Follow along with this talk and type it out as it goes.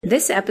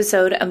This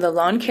episode of the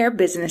Lawn Care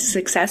Business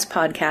Success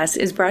Podcast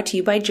is brought to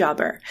you by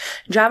Jobber.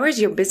 Jobber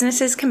is your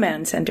business's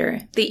command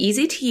center. The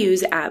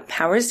easy-to-use app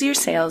powers your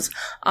sales,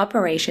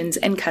 operations,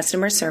 and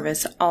customer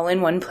service all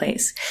in one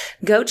place.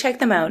 Go check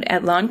them out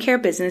at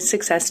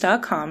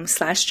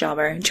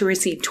lawncarebusinesssuccess.com/jobber to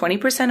receive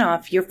 20%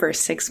 off your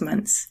first 6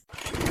 months.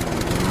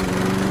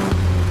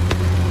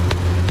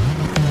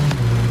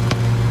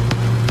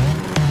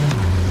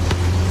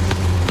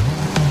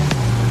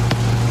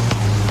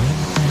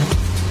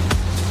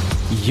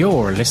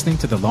 You're listening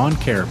to the Lawn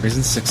Care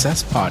Business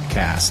Success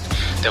Podcast,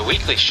 the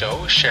weekly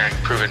show sharing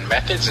proven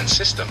methods and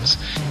systems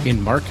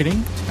in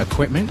marketing,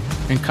 equipment,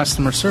 and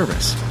customer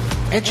service,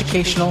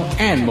 educational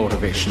and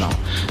motivational,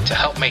 to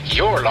help make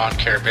your lawn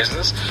care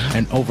business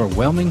an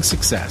overwhelming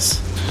success.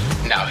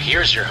 Now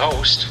here's your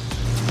host,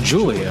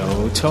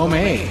 Julio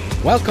Tomei.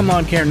 Welcome,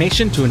 Lawn Care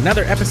Nation, to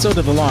another episode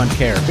of the Lawn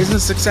Care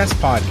Business Success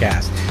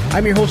Podcast.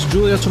 I'm your host,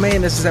 Julio Tomei,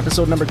 and this is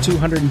episode number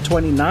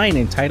 229,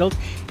 entitled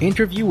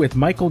Interview with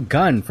Michael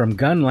Gunn from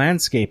Gunn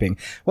Landscaping.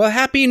 Well,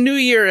 Happy New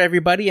Year,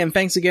 everybody, and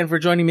thanks again for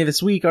joining me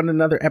this week on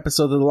another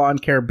episode of the Lawn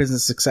Care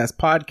Business Success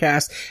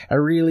Podcast. I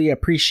really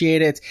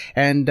appreciate it,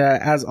 and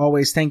as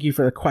always, thank you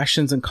for the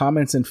questions and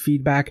comments and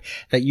feedback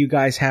that you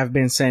guys have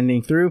been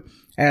sending through.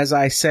 As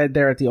I said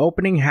there at the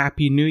opening,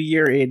 Happy New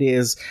Year. It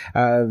is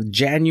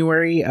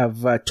January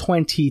of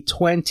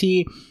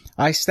 2020.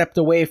 I stepped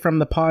away from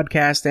the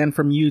podcast and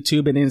from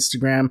YouTube and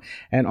Instagram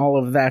and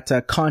all of that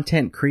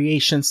content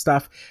creation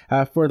stuff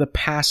for the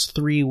past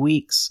 3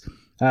 weeks.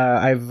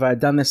 I've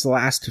done this the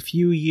last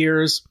few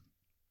years.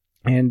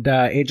 And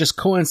it just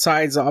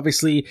coincides,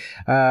 obviously,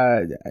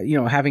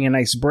 having a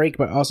nice break,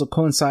 but also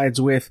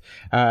coincides with,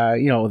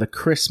 the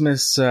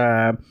Christmas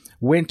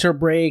winter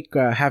break,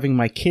 having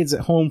my kids at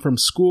home from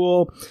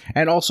school,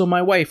 and also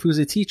my wife, who's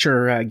a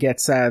teacher,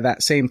 gets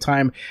that same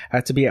time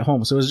to be at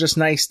home. So it was just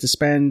nice to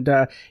spend,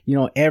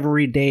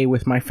 every day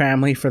with my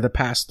family for the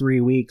past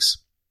 3 weeks.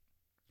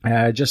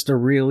 Just a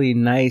really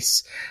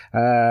nice,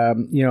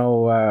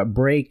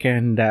 break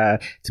and, to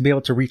be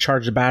able to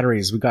recharge the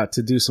batteries. We got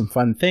to do some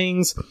fun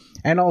things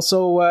and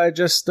also,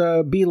 just,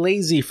 be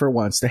lazy for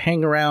once, to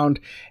hang around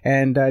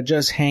and,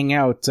 just hang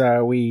out.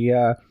 We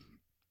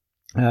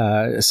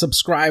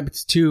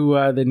subscribed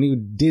to, the new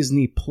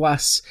Disney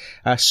Plus,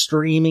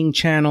 streaming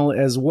channel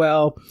as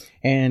well,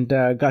 and,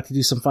 got to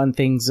do some fun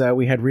things.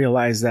 We had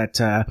realized that,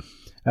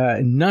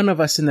 none of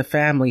us in the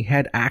family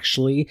had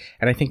actually,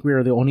 and I think we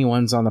were the only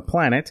ones on the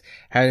planet,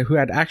 who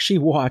had actually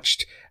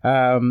watched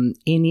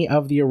any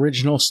of the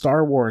original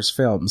Star Wars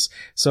films.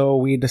 So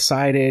we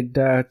decided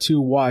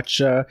to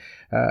watch,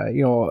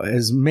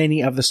 as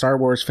many of the Star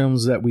Wars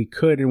films that we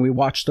could, and we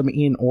watched them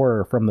in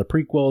order, from the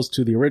prequels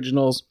to the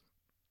originals,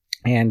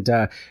 and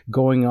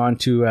going on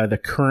to the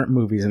current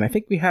movies. And I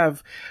think we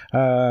have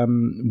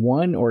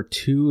 1 or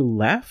 2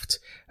 left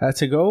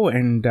to go,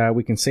 and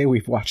we can say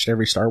we've watched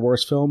every Star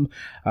Wars film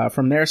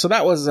from there. So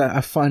that was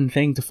a fun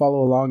thing to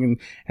follow along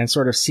and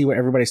sort of see what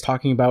everybody's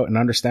talking about and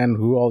understand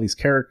who all these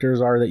characters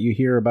are that you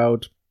hear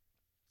about.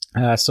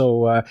 It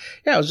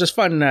was just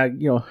fun,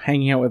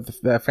 hanging out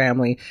with the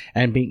family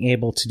and being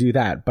able to do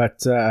that. But,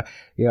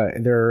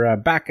 they're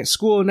back at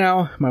school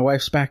now. My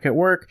wife's back at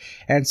work.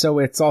 And so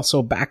it's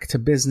also back to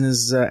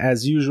business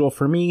as usual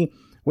for me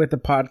with the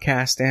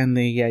podcast and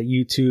the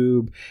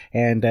YouTube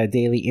and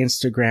daily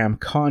Instagram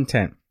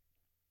content.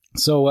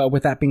 So,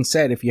 with that being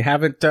said, if you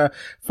haven't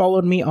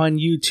followed me on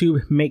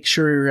YouTube, make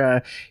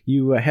sure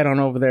you head on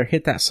over there,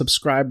 hit that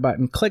subscribe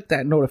button, click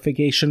that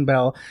notification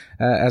bell,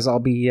 as I'll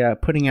be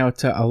putting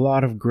out a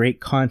lot of great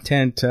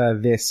content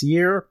this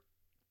year,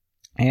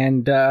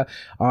 and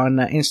on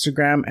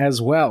Instagram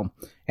as well.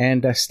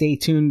 And stay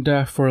tuned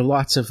for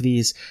lots of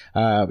these,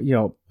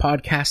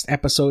 podcast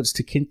episodes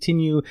to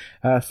continue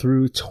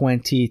through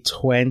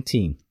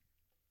 2020.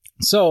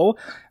 So,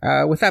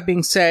 with that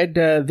being said,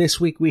 this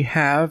week we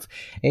have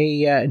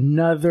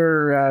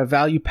another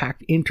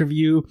value-packed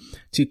interview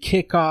to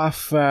kick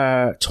off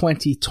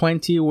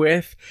 2020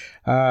 with.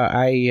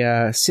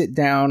 I sit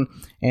down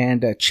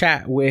and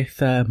chat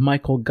with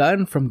Michael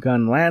Gunn from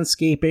Gunn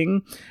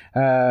Landscaping.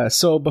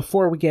 So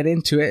before we get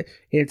into it,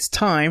 it's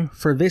time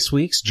for this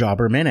week's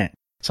Jobber Minute.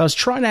 So I was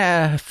trying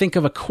to think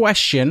of a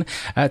question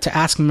to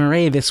ask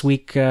Murray this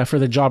week for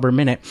the Jobber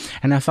Minute,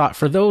 and I thought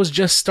for those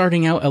just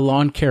starting out a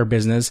lawn care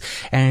business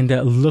and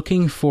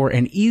looking for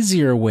an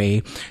easier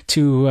way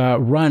to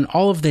run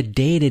all of the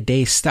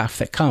day-to-day stuff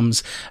that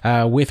comes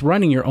with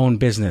running your own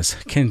business,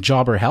 can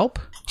Jobber help?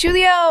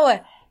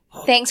 Julio!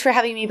 Thanks for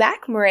having me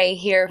back. Murray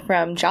here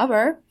from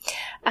Jobber.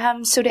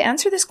 So to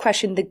answer this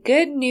question, the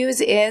good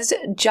news is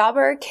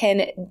Jobber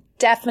can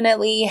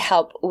definitely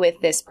help with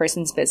this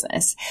person's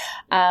business.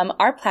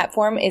 Our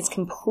platform is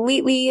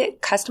completely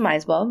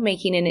customizable,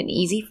 making it an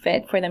easy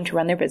fit for them to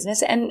run their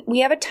business. And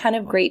we have a ton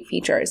of great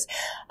features.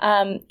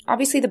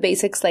 Obviously the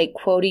basics like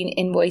quoting,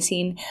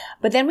 invoicing,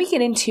 but then we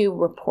get into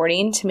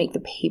reporting to make the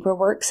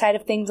paperwork side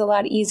of things a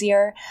lot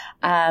easier,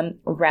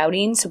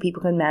 routing so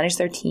people can manage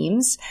their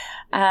teams.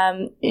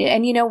 And,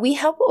 we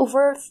help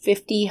over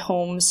 50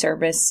 home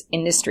service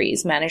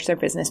industries manage their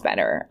business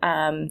better.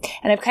 And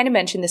I've kind of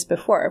mentioned this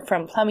before,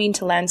 from plumbing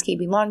to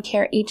landscaping, lawn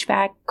care,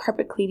 HVAC,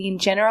 carpet cleaning,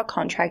 general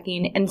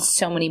contracting, and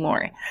so many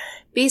more.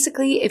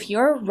 Basically, if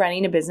you're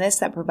running a business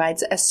that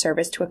provides a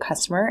service to a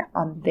customer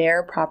on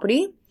their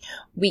property,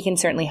 we can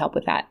certainly help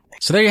with that.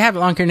 So there you have it,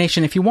 Lawn Care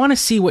Nation. If you want to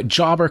see what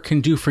Jobber can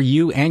do for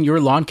you and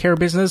your lawn care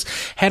business,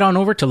 head on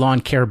over to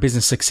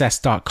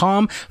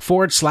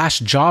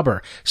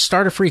lawncarebusinesssuccess.com/jobber.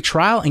 Start a free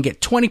trial and get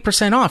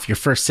 20% off your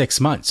first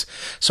 6 months.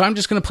 So I'm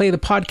just going to play the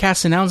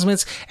podcast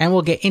announcements and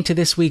we'll get into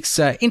this week's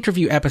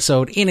interview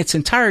episode in its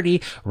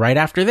entirety right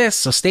after this.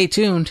 So stay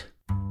tuned.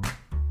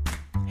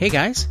 Hey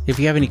guys, if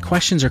you have any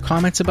questions or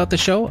comments about the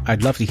show,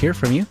 I'd love to hear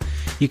from you.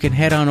 You can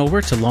head on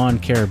over to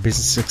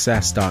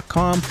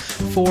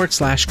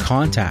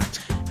lawncarebusinesssuccess.com/contact.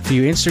 For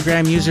you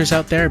Instagram users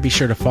out there, be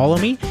sure to follow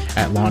me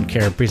at Lawn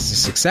Care Business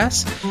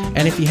Success.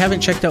 And if you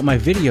haven't checked out my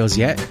videos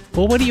yet,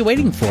 well, what are you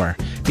waiting for?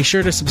 Be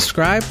sure to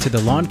subscribe to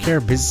the Lawn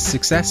Care Business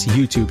Success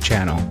YouTube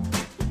channel.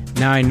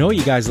 Now, I know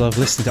you guys love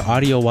listening to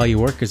audio while you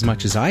work as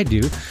much as I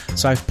do,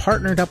 so I've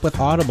partnered up with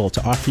Audible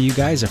to offer you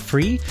guys a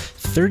free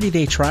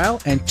 30-day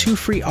trial and 2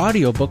 free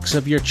audiobooks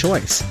of your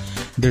choice.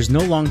 There's no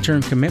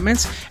long-term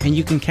commitments, and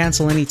you can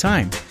cancel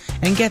anytime.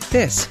 And get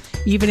this,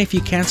 even if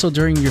you cancel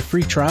during your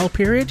free trial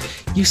period,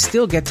 you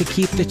still get to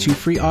keep the 2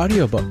 free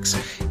audiobooks.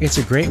 It's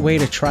a great way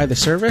to try the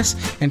service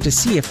and to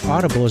see if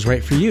Audible is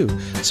right for you.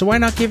 So why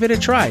not give it a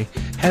try?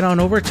 Head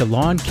on over to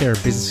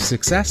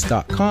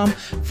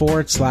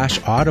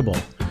lawncarebusinesssuccess.com/audible.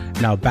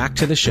 Now back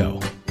to the show.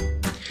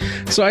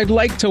 So I'd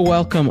like to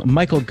welcome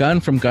Michael Gunn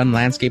from Gunn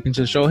Landscaping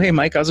to the show. Hey,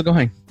 Mike, how's it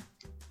going?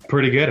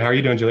 Pretty good. How are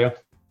you doing, Julio?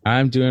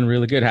 I'm doing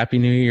really good. Happy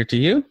New Year to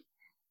you.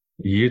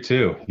 You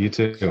too.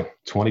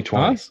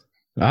 2020.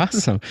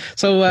 Awesome.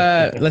 So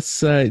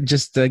let's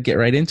just get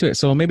right into it.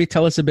 So maybe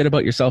tell us a bit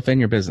about yourself and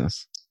your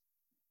business.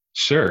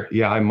 Sure.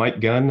 Yeah, I'm Mike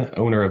Gunn,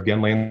 owner of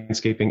Gunn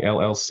Landscaping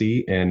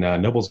LLC in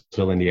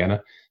Noblesville,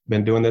 Indiana.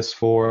 Been doing this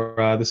for,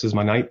 this is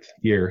my 9th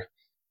year.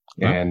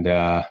 Huh? And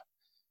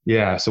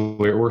so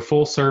we're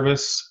full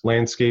service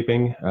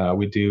landscaping.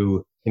 We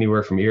do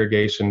anywhere from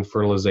irrigation,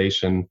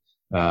 fertilization,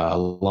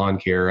 lawn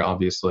care,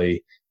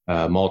 obviously,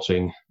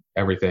 mulching,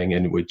 everything.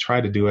 And we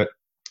try to do it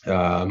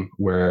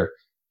where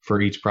for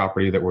each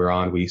property that we're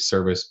on, we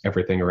service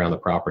everything around the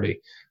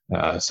property.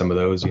 Some of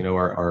those,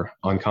 are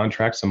on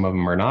contract. Some of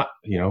them are not,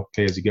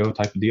 pay as you go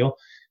type of deal.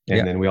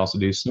 And then we also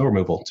do snow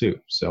removal too.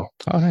 So.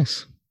 Oh,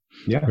 nice.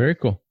 Yeah. Very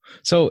cool.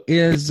 So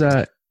is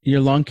your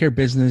lawn care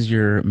business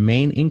your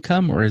main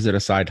income or is it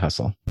a side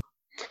hustle?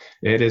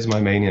 It is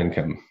my main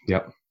income.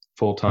 Yep.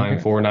 Full time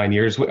for 9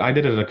 years. I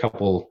did it a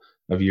couple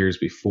of years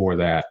before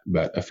that,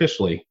 but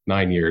officially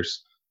 9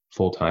 years,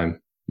 full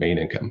time main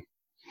income.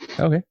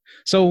 Okay.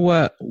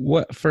 So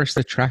what first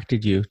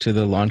attracted you to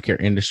the lawn care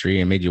industry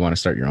and made you want to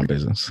start your own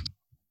business?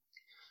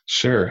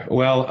 Sure.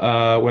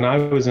 Well, when I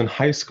was in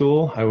high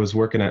school, I was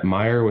working at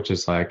Meijer, which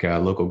is like a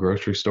local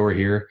grocery store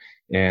here.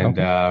 And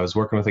I was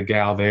working with a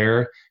gal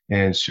there,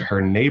 and her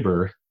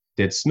neighbor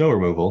did snow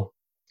removal,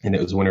 and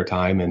it was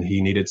wintertime, and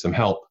he needed some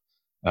help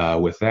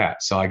with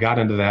that. So I got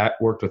into that,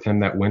 worked with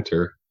him that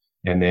winter,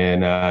 and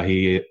then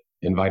he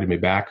invited me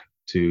back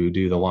to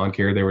do the lawn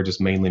care. They were just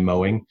mainly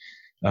mowing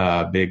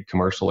big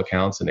commercial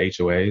accounts and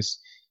HOAs.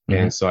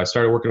 And so I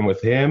started working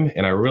with him,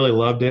 and I really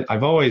loved it.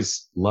 I've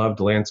always loved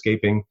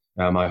landscaping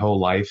my whole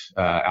life,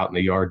 out in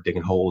the yard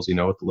digging holes, with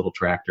the little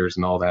tractors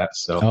and all that.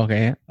 So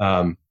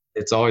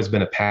it's always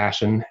been a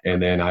passion.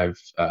 And then I'm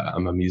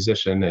a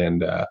musician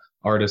and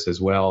artist as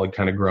well.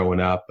 Kind of growing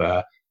up,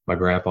 my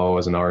grandpa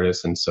was an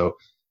artist, and so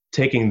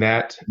taking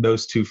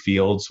those 2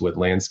 fields with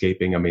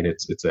landscaping, I mean,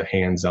 it's a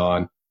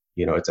hands-on,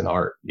 it's an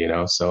art,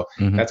 so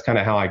that's kind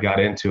of how I got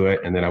into it.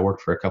 And then I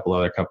worked for a couple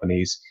other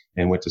companies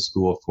and went to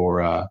school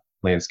for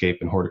landscape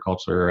and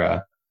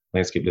horticulture,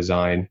 landscape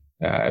design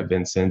at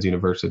Vincennes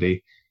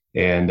University,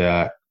 and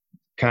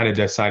kind of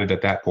decided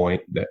at that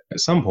point that at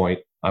some point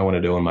I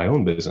wanted to own my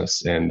own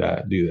business and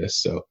do this.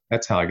 So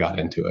that's how I got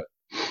into it.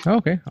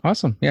 Okay,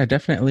 awesome. Yeah,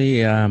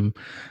 definitely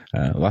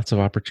lots of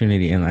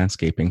opportunity in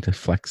landscaping to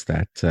flex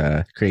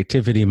that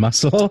creativity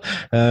muscle.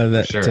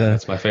 Sure,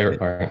 that's my favorite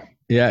part.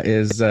 Yeah,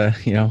 is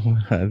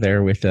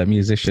there with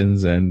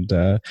musicians and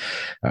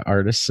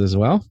artists as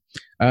well.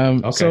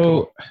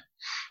 Cool.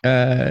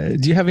 Do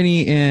you have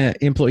any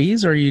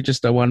employees, or are you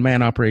just a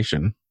one-man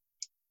operation?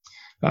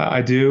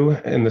 I do.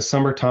 In the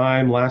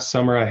summertime, last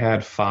summer, I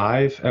had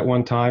 5 at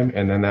one time,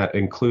 and then that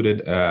included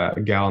a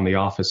gal in the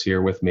office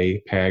here with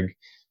me, Peg.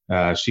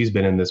 She's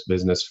been in this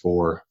business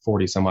for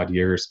 40 some odd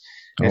years,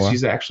 and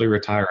she's actually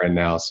retiring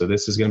now. So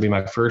this is going to be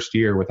my first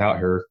year without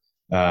her.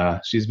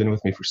 She's been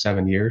with me for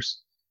 7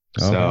 years.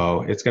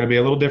 So it's going to be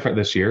a little different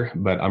this year,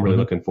 but I'm really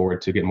looking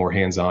forward to getting more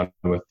hands-on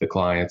with the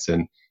clients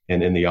and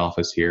in the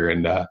office here,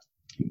 and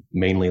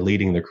mainly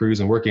leading the crews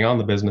and working on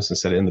the business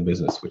instead of in the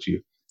business, which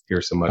you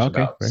hear so much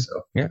about. Right.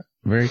 So yeah,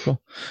 very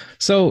cool.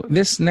 So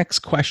this next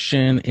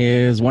question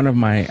is one of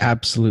my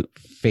absolute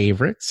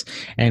favorites,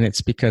 and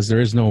it's because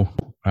there is no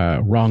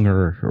wrong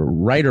or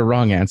right or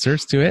wrong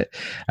answers to it.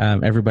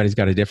 Everybody's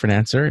got a different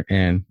answer,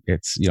 and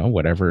it's,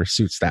 whatever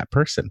suits that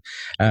person.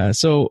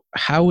 So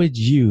how would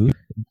you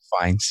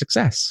define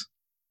success?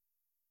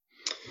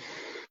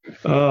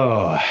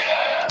 Oh,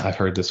 I've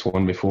heard this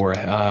one before.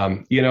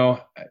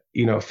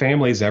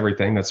 Family is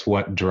everything. That's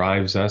what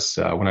drives us.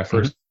 When I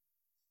first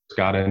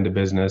got into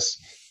business,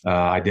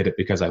 I did it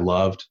because I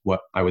loved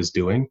what I was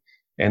doing.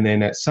 And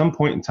then at some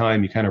point in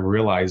time, you kind of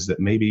realize that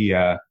maybe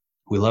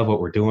we love what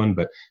we're doing,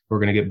 but we're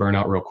going to get burnt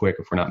out real quick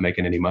if we're not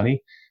making any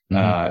money.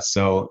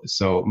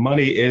 So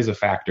money is a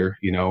factor,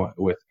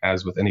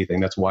 as with anything.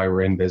 That's why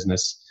we're in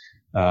business.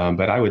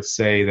 But I would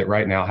say that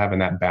right now, having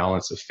that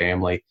balance of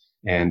family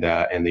and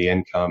the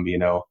income,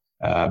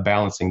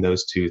 balancing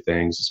those two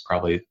things is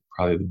probably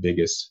the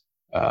biggest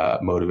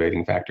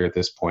motivating factor at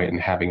this point, and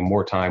having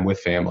more time with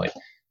family,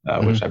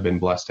 which I've been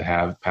blessed to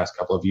have the past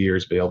couple of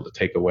years, be able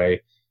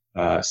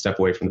to step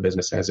away from the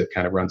business as it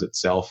kind of runs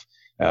itself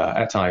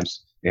at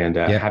times. And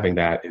having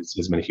that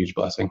has been a huge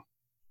blessing.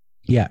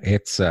 Yeah,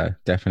 it's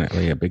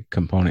definitely a big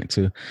component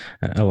to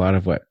a lot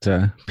of what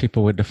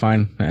people would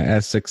define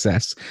as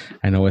success.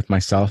 I know with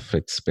myself,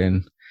 it's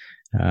been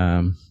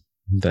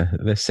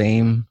the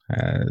same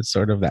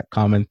sort of that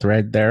common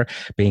thread there,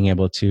 being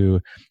able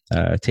to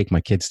take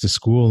my kids to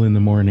school in the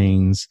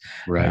mornings.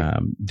 Right.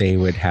 They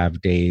would have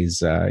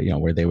days,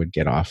 where they would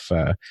get off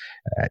at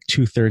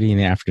 2:30 in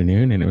the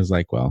afternoon, and it was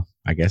like, well,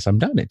 I guess I'm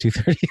done at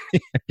 2:30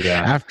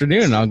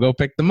 afternoon. I'll go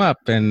pick them up.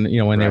 And,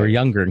 when they were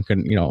younger and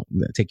couldn't,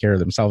 take care of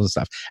themselves and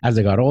stuff. As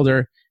they got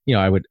older,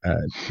 I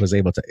was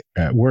able to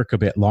work a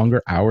bit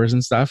longer hours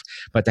and stuff,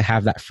 but to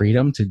have that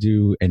freedom to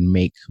do and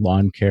make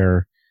lawn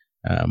care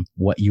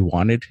what you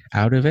wanted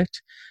out of it,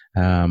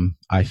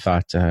 I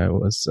thought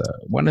was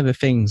one of the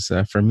things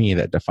for me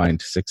that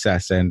defined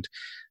success, and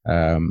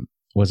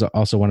was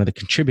also one of the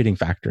contributing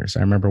factors.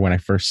 I remember when I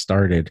first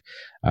started,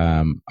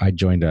 I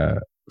joined a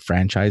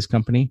franchise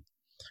company.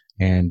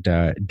 And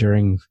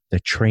during the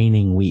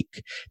training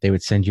week, they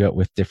would send you out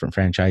with different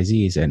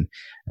franchisees, and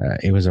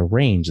it was a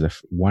range.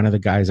 One of the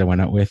guys I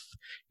went out with,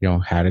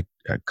 had a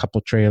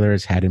couple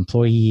trailers, had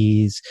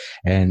employees,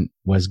 and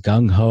was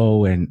gung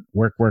ho and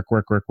work.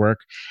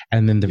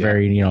 And then the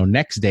very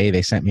next day,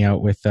 they sent me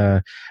out with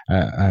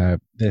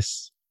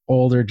this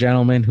older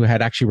gentleman who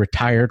had actually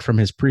retired from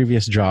his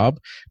previous job,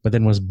 but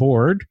then was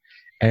bored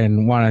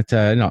and wanted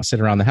to not sit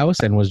around the house,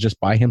 and was just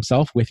by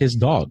himself with his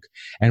dog,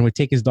 and would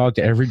take his dog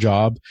to every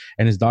job,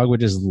 and his dog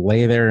would just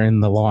lay there in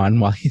the lawn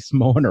while he's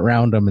mowing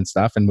around him and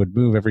stuff, and would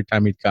move every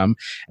time he'd come.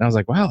 And I was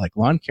like, wow, like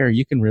lawn care,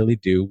 you can really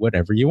do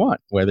whatever you want,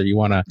 whether you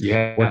want to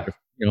work,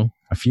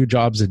 a few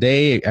jobs a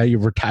day,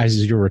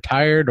 you're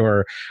retired,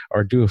 or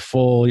do a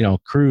full,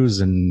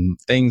 cruise and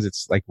things.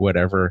 It's like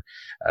whatever,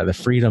 the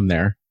freedom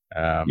there.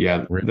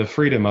 The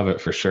freedom of it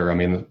for sure. I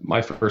mean,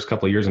 my first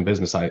couple of years in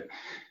business,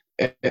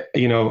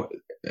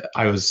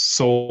 I was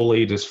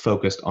solely just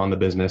focused on the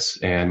business,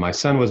 and my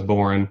son was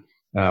born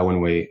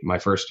my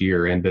first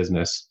year in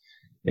business.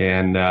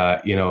 And,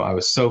 I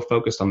was so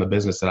focused on the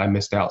business that I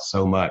missed out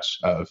so much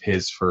of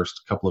his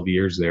first couple of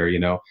years there,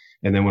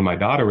 and then when my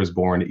daughter was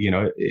born,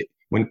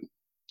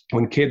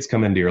 when kids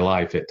come into your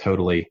life, it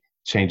totally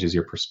changes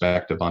your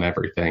perspective on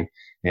everything.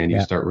 And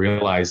you start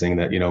realizing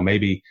that,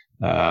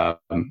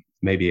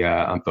 maybe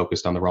I'm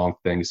focused on the wrong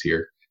things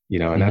here.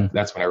 And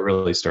that's when I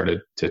really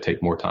started to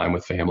take more time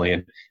with family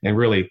and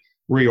really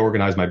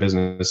reorganize my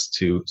business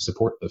to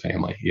support the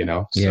family,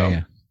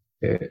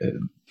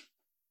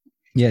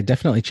 It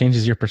definitely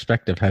changes your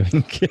perspective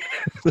having kids.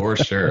 For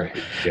sure.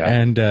 Yeah.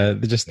 And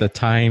just the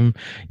time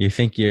you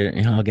think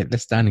I'll get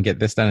this done and get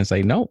this done. It's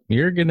like, no,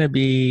 you're going to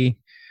be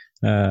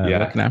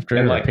looking after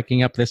it, or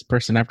picking up this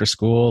person after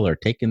school, or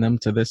taking them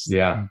to this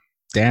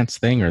dance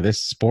thing or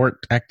this sport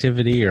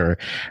activity or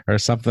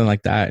something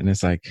like that. And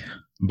it's like,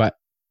 but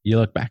you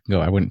look back and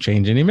go, I wouldn't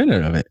change any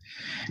minute of it.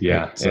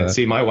 Yeah. And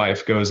see, my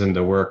wife goes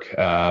into work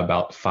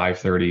about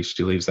 5:30.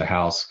 She leaves the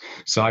house.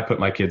 So I put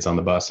my kids on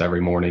the bus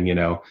every morning,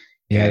 having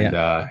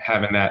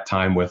that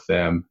time with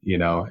them,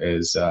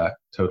 is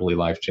totally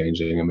life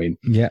changing. I mean,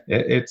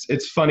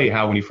 it's funny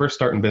how when you first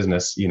start in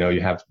business,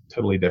 you have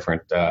totally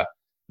different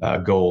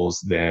goals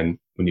than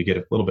when you get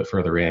a little bit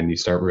further in, you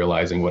start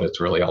realizing what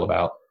it's really all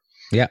about.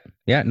 Yeah.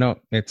 No,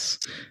 it's,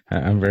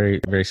 I'm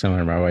very, very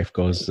similar. My wife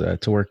goes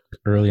to work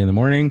early in the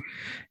morning,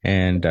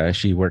 and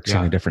she works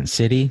in a different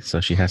city.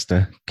 So she has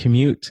to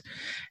commute,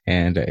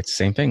 and it's the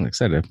same thing. Like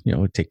I said,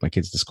 take my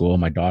kids to school.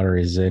 My daughter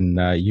is in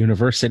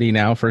university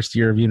now, first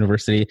year of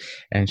university.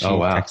 And she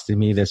texted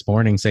me this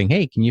morning saying,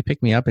 hey, can you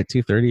pick me up at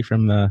 2:30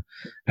 from the,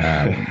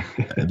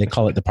 they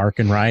call it the park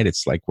and ride.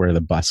 It's like where the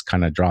bus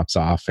kind of drops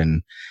off,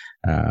 and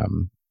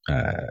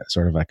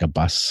sort of like a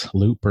bus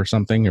loop or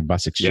something, or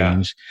bus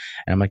exchange.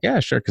 And I'm like, yeah,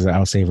 sure. Cause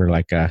I'll save her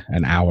like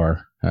an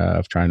hour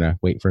of trying to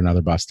wait for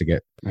another bus to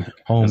get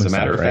home. As a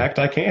matter of fact,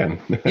 I can.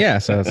 Yeah.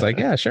 So it's like,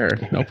 yeah, sure.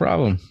 No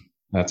problem.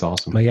 That's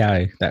awesome. But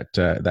yeah,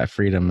 that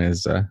freedom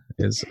is a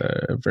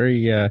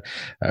very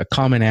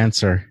common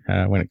answer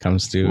when it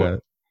comes to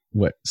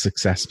what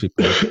success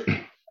people.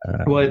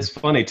 Well, it's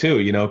funny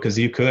too, because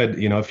you could,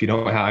 if you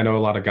don't have, I know a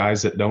lot of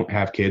guys that don't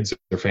have kids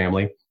or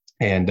family,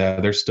 and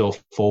they're still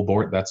full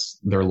board. That's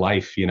their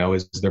life,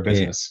 is their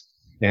business.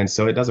 Yeah. And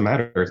so it doesn't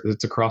matter.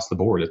 It's across the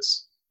board.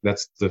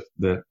 That's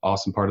the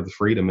awesome part of the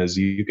freedom is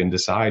you can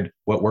decide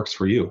what works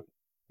for you.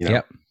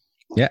 Yep.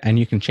 Yeah. And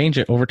you can change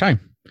it over time.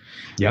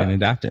 Yeah. And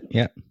adapt it.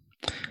 Yeah.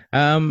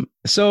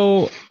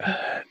 So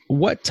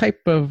what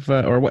type of,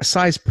 or what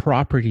size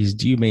properties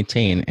do you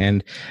maintain,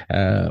 and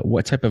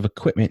what type of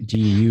equipment do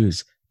you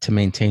use to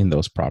maintain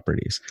those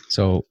properties?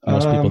 So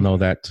most people know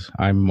that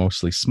I'm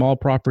mostly small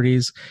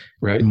properties.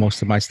 Right.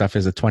 Most of my stuff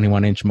is a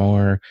 21-inch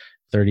mower,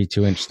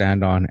 32-inch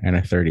stand-on, and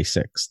a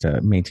 36 to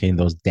maintain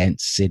those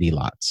dense city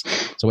lots.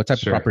 So what type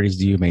of properties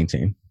do you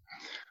maintain?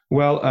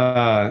 Well,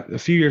 a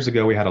few years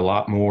ago, we had a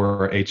lot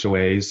more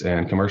HOAs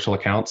and commercial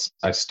accounts.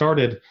 I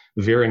started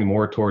veering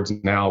more towards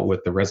now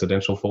with the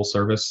residential full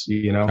service,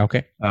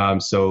 Okay.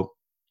 So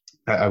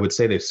I would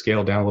say they've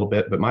scaled down a little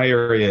bit, but my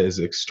area is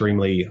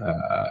extremely,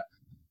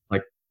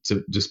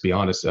 to just be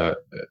honest, a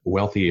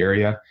wealthy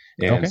area.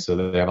 And so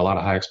they have a lot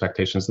of high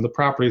expectations. And the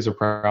properties are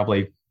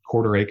probably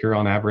quarter acre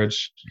on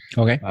average.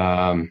 Okay.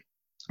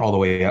 All the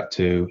way up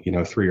to,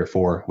 3 or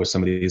 4 with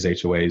some of these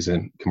HOAs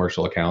and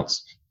commercial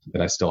accounts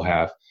that I still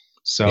have.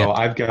 So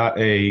I've got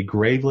a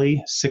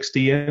Gravely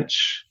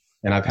 60-inch,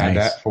 and I've had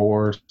that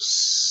for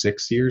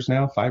 6 years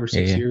now, 5 or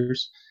 6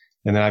 years.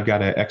 And then I've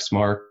got an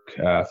Exmark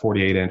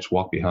 48-inch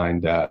walk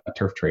behind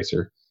turf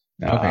tracer.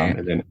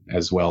 And then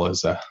as well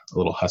as a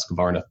little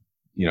Husqvarna,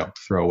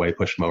 throwaway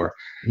push mower.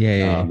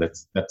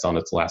 That's on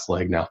its last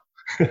leg now.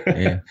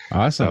 Yeah.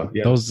 Awesome.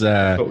 So, those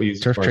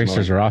turf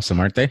tracers are awesome,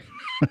 aren't they?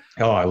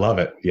 Oh, I love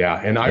it.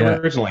 Yeah. And I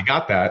originally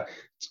got that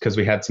because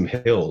we had some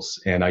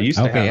hills, and I used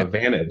to have a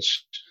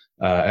Vantage,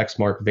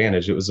 Exmark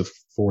Vantage. It was a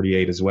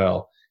 48 as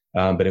well.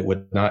 But it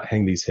would not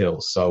hang these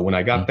hills. So when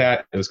I got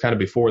that, it was kind of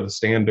before the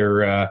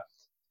Stander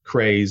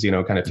craze,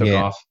 kind of took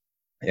off.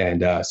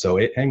 And so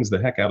it hangs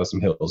the heck out of some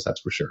hills,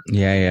 that's for sure.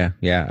 Yeah.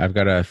 I've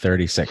got a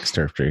 36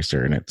 turf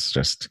tracer, and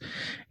it's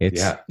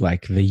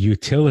like the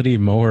utility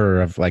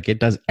mower of it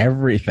does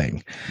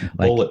everything.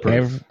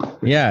 Bulletproof.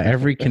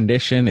 Every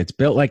condition. It's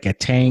built like a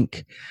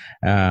tank.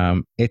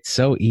 It's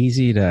so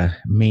easy to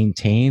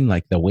maintain,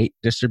 the weight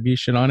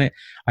distribution on it.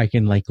 I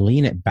can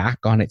lean it back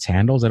on its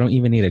handles. I don't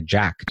even need a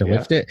jack to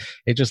lift it.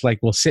 It just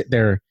will sit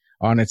there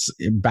on its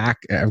back.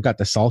 I've got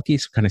the sulky,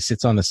 so it kind of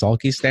sits on the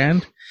sulky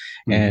stand,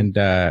 and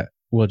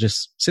we'll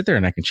just sit there,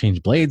 and I can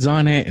change blades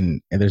on it,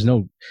 and there's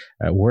no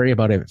worry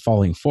about it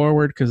falling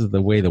forward because of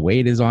the way the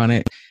weight is on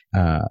it.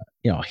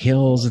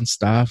 Hills and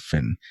stuff,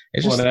 and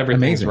it's just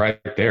everything's amazing. Right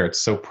there.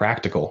 It's so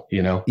practical,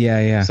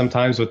 Yeah.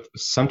 Sometimes with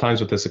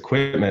this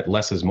equipment,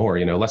 less is more.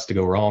 Less to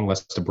go wrong,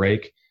 less to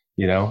break.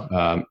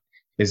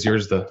 Is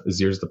yours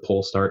the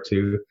pull start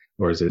too,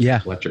 or is it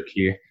electric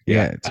key?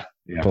 Yeah.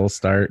 Pull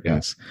start.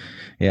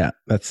 Yeah.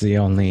 That's the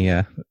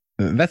only.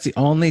 That's the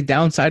only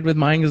downside with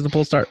mine is the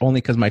pull start, only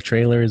because my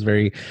trailer is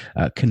very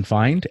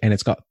confined, and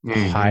it's got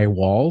high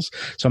walls.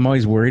 So I'm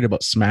always worried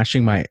about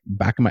smashing my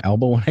back of my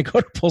elbow when I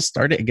go to pull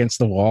start it against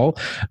the wall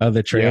of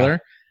the trailer,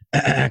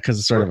 because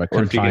it's sort of a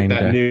confined. Or if you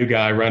get that new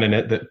guy running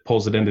it that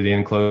pulls it into the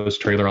enclosed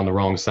trailer on the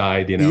wrong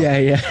side,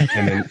 Yeah.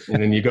 and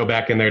then you go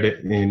back in there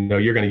to,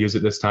 you're going to use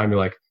it this time. You're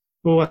like,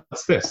 well,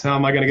 what's this? How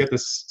am I going to get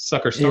this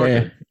sucker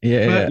started?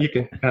 But you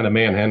can kind of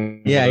manhandle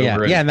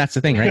over it. And that's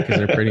the thing, right? Because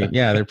they're pretty,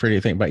 they're pretty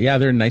thing. But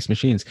they're nice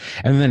machines.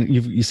 And then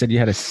you said you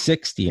had a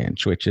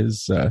 60-inch, which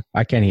is,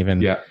 I can't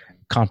even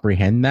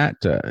comprehend that.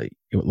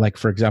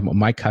 For example,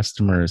 my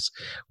customers,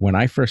 when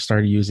I first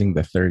started using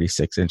the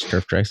 36-inch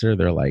turf tracer,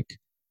 they're like,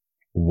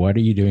 what are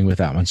you doing with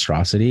that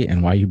monstrosity,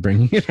 and why are you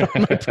bringing it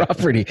on my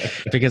property?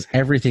 Because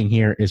everything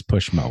here is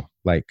push mow,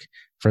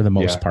 for the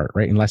most part,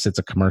 right? Unless it's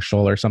a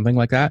commercial or something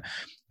like that.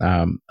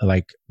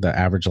 Like the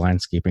average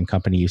landscaping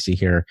company you see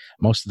here,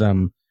 most of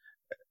them,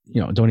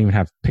 don't even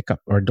have pickup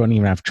or don't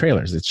even have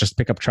trailers. It's just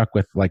pickup truck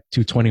with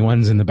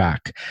 221s in the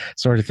back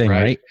sort of thing.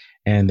 Right.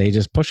 And they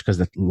just push because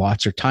the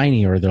lots are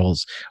tiny, or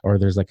there's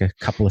a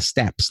couple of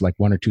steps, 1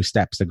 or 2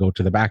 steps that go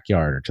to the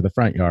backyard or to the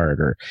front yard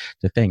or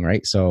the thing.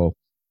 Right. So,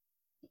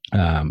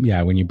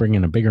 when you bring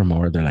in a bigger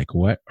mower, they're like,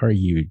 what are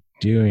you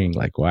doing?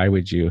 Why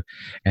would you?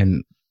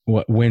 And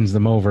what wins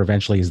them over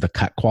eventually is the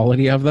cut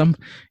quality of them.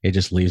 It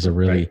just leaves a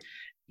really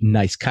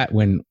nice cut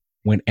when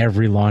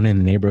every lawn in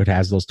the neighborhood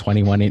has those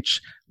 21-inch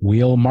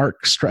wheel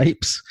mark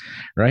stripes,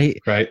 right?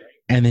 Right.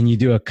 And then you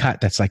do a cut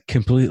that's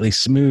completely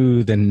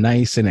smooth and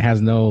nice, and it has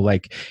no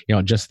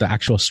just the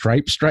actual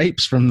stripes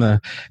from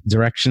the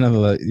direction of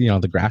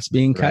the grass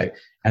being cut. Right.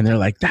 And they're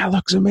like, that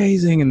looks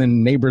amazing. And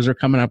then neighbors are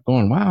coming up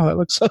going, wow, that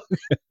looks so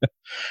good.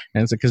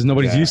 And it's because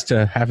nobody's used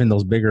to having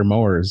those bigger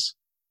mowers.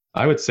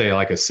 I would say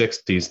like a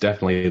 60 is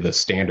definitely the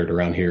standard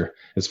around here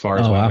as far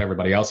as Oh, what wow.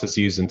 everybody else is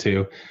using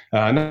too.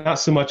 Not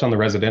so much on the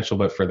residential,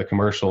 but for the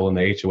commercial and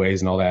the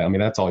HOAs and all that. I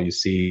mean, that's all you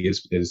see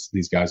is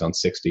these guys on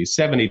 60s.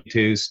 72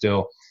 is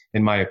still,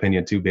 in my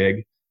opinion, too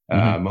big.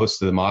 Mhm.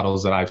 Most of the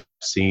models that I've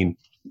seen,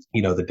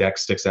 the deck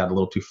sticks out a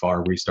little too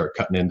far where you start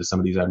cutting into some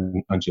of these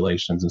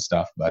undulations and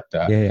stuff. But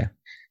Yeah, yeah.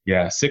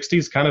 yeah, 60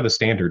 is kind of the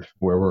standard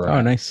where we're Oh,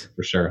 at nice.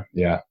 for sure.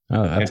 Yeah.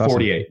 Oh, And that's awesome.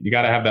 48. You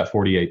got to have that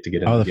 48 to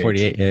get in Oh, the the gates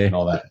 48, yeah. and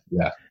all that.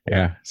 Yeah.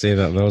 Yeah. Say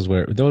that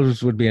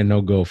those would be a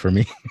no-go for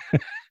me.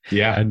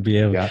 Yeah. I'd be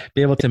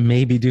able to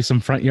maybe do some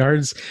front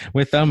yards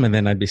with them, and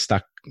then I'd be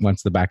stuck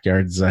once the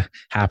backyards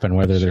happen,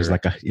 whether there's Sure.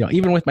 like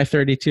even with my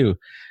 32,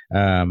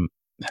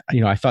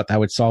 I thought that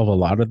would solve a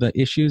lot of the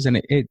issues,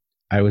 and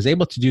I was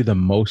able to do the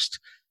most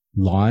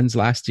lawns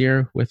last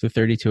year with the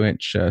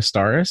 32-inch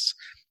Staris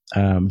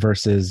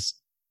versus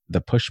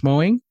the push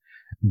mowing,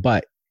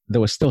 but there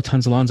was still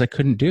tons of lawns I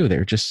couldn't do. They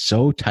were just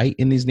so tight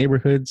in these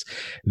neighborhoods.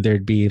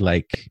 There'd be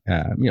like,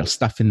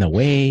 stuff in the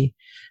way,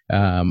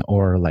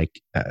 or like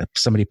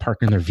somebody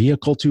parking their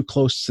vehicle too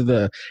close to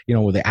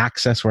the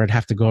access where I'd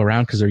have to go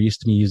around because they're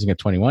used to me using a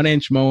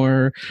 21-inch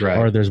mower, Right.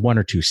 or there's one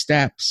or two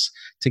steps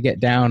to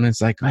get down.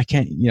 It's like, I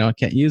can't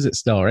use it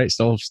still, right?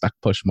 Still stuck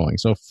push mowing.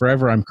 So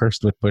forever I'm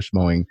cursed with push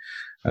mowing.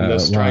 And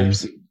the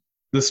lawns.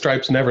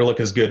 stripes never look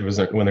as good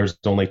when there's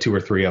only 2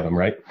 or 3 of them,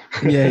 right?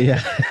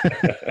 Yeah.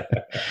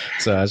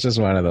 So it's just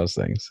one of those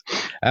things.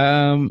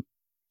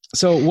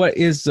 So what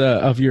is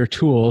of your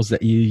tools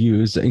that you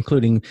use,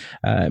 including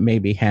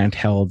maybe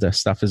handheld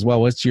stuff as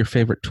well? What's your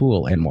favorite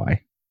tool and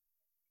why?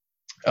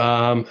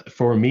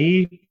 For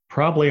me,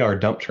 probably our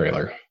dump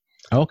trailer.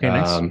 Okay,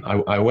 nice.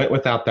 I went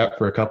without that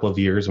for a couple of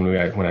years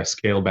when I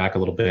scaled back a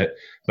little bit,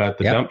 but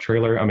the dump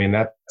trailer, I mean,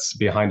 that's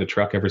behind a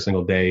truck every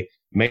single day.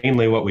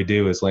 Mainly what we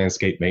do is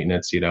landscape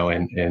maintenance,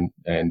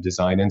 and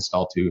design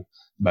install too.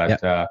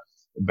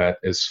 But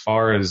as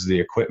far as the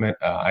equipment,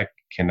 I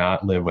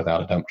cannot live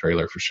without a dump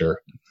trailer for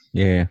sure.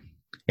 Yeah,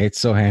 it's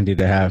so handy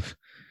to have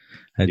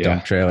a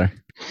dump trailer.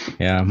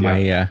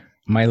 Yeah,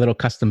 my little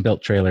custom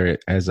built trailer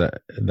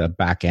the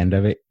back end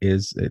of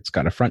it's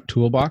got a front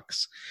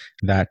toolbox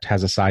that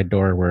has a side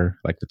door where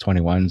like the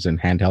 21s and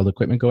handheld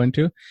equipment go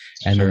into,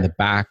 and then the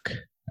back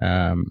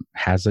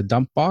has a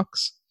dump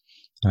box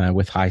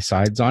with high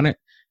sides on it.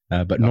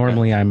 But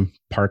normally I'm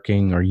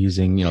parking or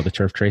using the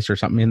turf tracer or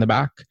something in the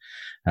back.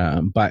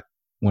 But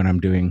when I'm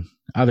doing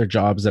other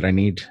jobs that I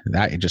need,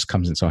 that it just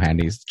comes in so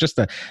handy. It's just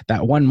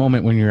that one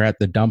moment when you're at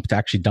the dump to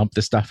actually dump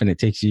the stuff, and it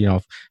takes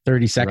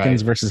 30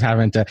 seconds versus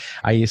having to.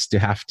 I used to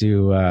have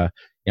to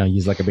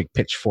use like a big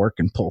pitchfork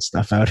and pull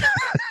stuff out,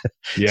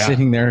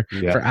 sitting there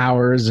for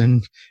hours.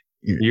 And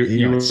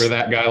you were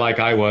that guy like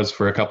I was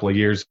for a couple of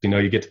years.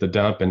 You get to the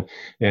dump and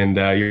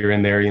you're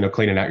in there,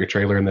 cleaning out your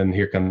trailer, and then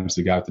here comes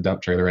the guy with the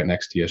dump trailer right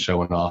next to you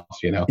showing off. Out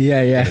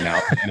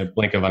in a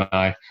blink of an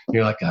eye.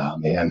 You're like, oh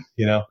man,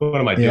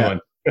 what am I doing?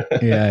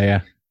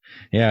 Yeah.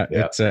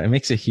 It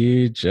makes a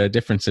huge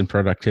difference in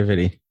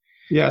productivity.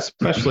 Yeah,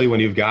 especially when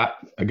you've got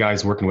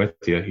guys working with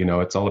you.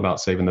 It's all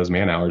about saving those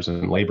man hours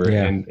and labor,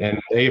 and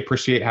they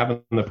appreciate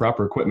having the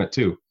proper equipment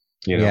too.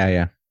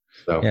 Yeah.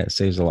 So it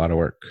saves a lot of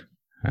work.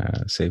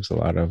 Saves a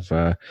lot of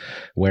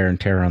wear and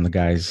tear on the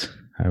guys,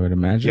 I would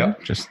imagine.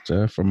 Just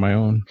from my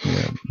own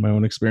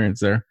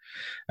experience there.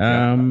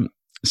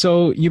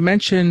 So you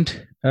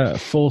mentioned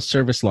full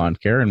service lawn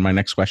care, and my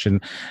next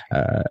question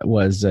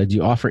was, do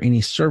you offer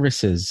any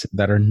services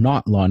that are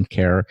not lawn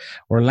care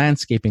or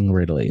landscaping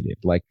related,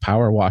 like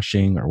power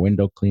washing or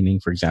window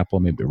cleaning, for example,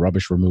 maybe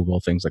rubbish removal,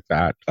 things like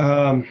that?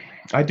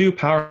 I do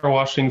power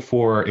washing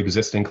for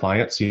existing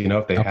clients.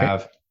 If they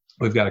have,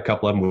 we've got a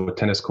couple of them with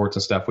tennis courts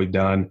and stuff we've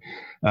done,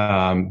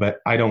 but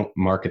I don't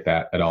market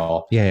that at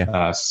all.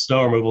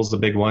 Snow removal is the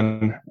big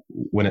one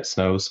when it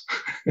snows.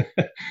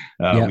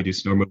 We do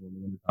snow removal in the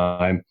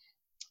wintertime.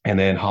 And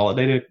then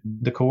holiday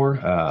decor.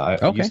 I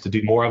used to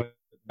do more of it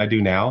than I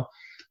do now,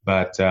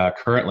 but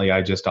currently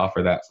I just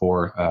offer that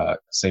for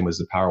same as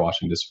the power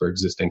washing, just for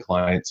existing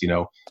clients,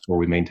 where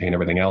we maintain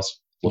everything else.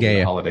 We'll do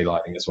the holiday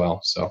lighting as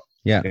well. So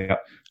yeah,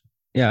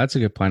 that's a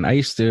good plan. I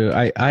used to,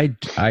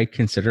 I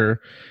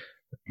consider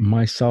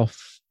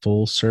myself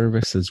full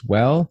service as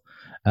well,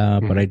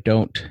 but I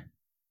don't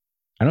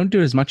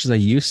do as much as I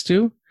used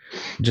to,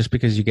 just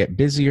because you get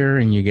busier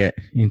and you get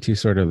into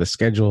sort of the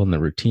schedule and the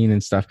routine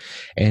and stuff.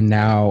 And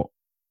now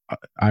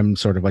I'm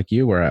sort of like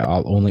you, where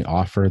I'll only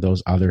offer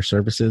those other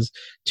services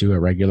to a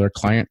regular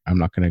client. I'm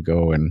not going to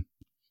go and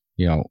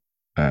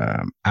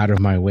out of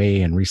my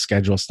way and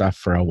reschedule stuff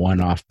for a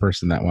one-off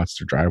person that wants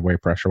to driveway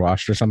pressure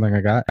washed or something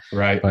like that.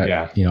 Right. But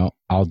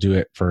I'll do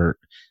it for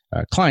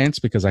clients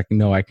because I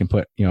know I can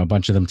put a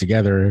bunch of them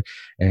together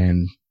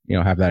and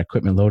have that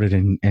equipment loaded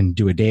and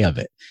do a day of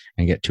it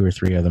and get 2 or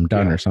 3 of them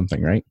done or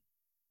something, right?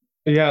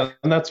 Yeah,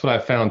 and that's what I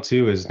found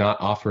too, is not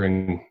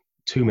offering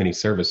too many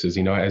services.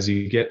 As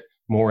you get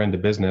more into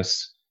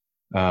business,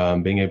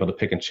 being able to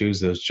pick and choose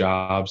those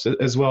jobs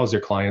as well as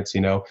your clients,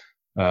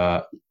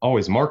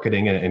 always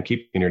marketing and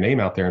keeping your name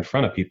out there in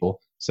front of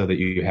people so that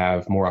you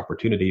have more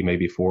opportunity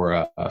maybe for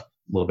a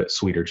little bit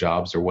sweeter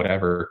jobs or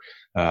whatever,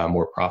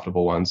 more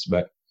profitable ones,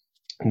 but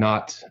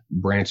not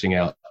branching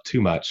out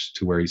too much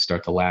to where you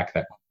start to lack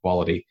that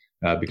quality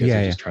because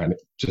you're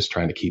just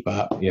trying to keep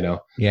up,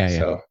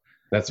 So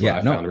that's what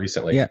I found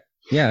recently. Yeah,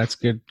 that's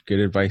good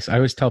advice. I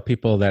always tell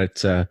people that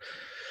it's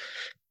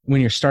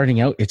when you're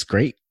starting out, it's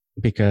great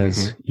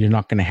because you're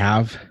not going to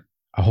have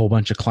a whole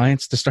bunch of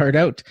clients to start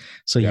out,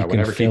 so you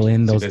can fill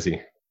in those.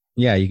 Busy.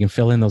 Yeah, you can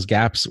fill in those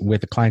gaps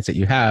with the clients that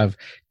you have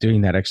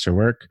doing that extra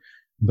work.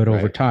 But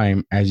over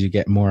time, as you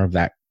get more of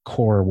that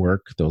core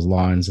work, those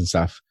lawns and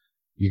stuff,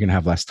 you're going to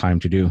have less time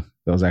to do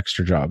those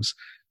extra jobs.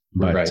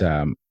 But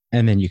and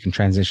then you can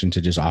transition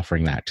to just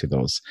offering that to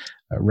those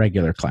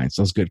regular clients,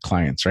 those good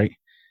clients, right?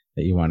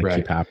 That you want to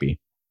keep happy.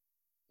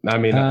 I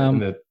mean, in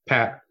the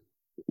Pat.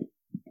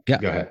 Yeah.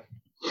 Go ahead.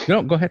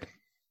 No, go ahead.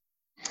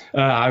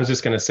 I was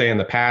just going to say in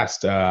the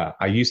past,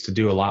 I used to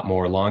do a lot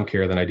more lawn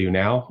care than I do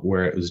now,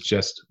 where it was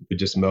we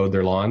just mowed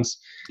their lawns.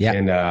 Yeah.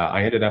 And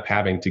I ended up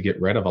having to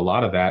get rid of a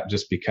lot of that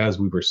just because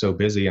we were so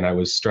busy and I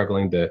was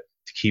struggling to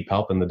keep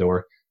help in the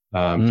door,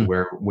 to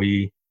where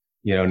we,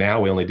 now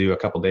we only do a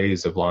couple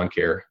days of lawn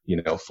care,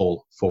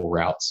 full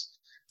routes.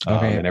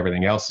 And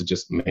everything else is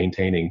just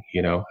maintaining,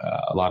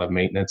 a lot of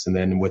maintenance. And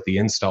then with the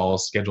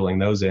installs, scheduling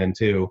those in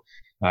too,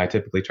 I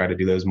typically try to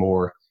do those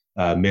more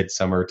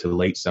midsummer to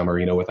late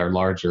summer, with our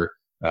larger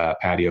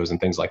patios and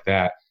things like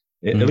that.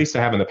 At least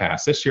I have in the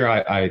past. This year,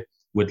 I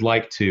would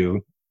like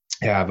to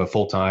have a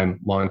full-time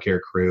lawn care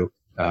crew,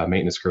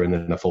 maintenance crew, and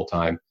then a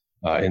full-time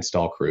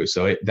install crew.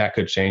 So that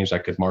could change. I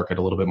could market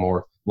a little bit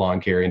more lawn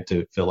care and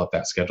to fill up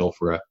that schedule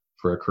for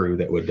a crew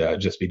that would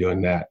just be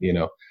doing that.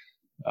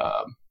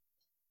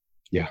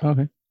 Yeah.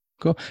 Okay.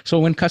 Cool. So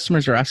when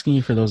customers are asking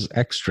you for those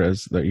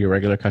extras, your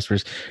regular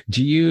customers,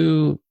 do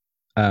you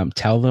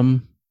tell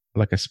them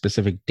like a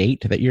specific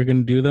date that you're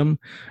going to do them?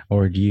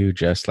 Or do you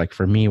just, like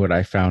for me, what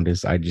I found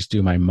is I just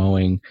do my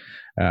mowing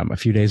a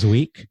few days a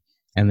week.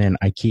 And then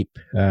I keep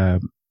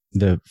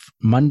the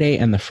Monday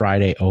and the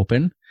Friday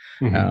open.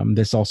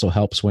 This also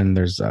helps when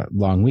there's a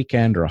long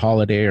weekend or a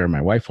holiday or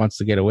my wife wants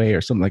to get away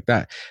or something like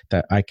that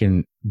I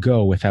can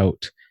go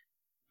without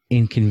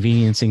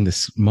inconveniencing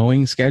this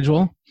mowing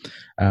schedule.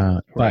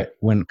 But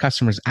when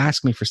customers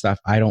ask me for stuff,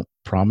 I don't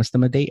promise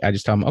them a date. I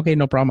just tell them, okay,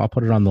 no problem. I'll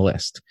put it on the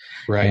list.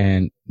 Right.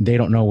 And they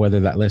don't know whether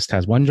that list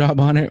has one job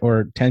on it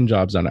or 10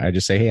 jobs on it. I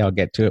just say, hey, I'll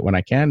get to it when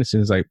I can, as soon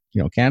as I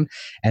can.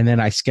 And then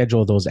I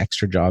schedule those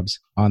extra jobs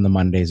on the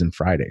Mondays and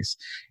Fridays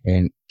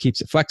and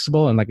keeps it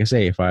flexible. And like I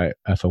say, if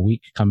a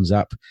week comes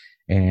up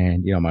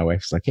and, my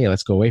wife's like, hey,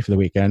 let's go away for the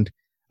weekend,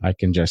 I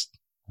can just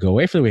go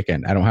away for the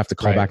weekend. I don't have to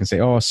call back and say,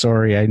 oh,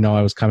 sorry, I know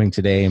I was coming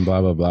today and blah,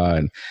 blah, blah,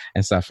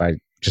 and stuff. I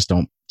just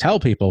don't tell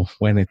people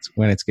when it's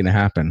going to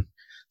happen.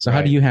 So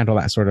how do you handle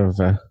that sort of?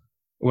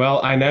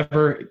 Well, I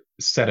never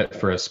set it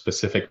for a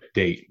specific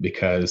date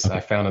because I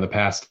found in the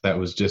past that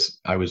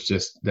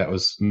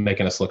was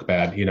making us look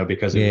bad,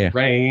 because it would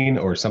rain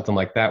or something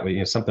like that.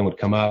 Something would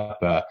come up,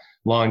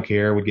 lawn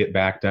care would get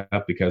backed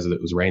up because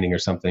it was raining or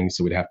something.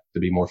 So we'd have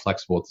to be more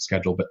flexible with the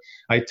schedule. But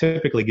I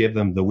typically give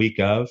them the week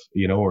of,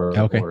 or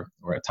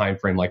a time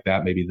frame like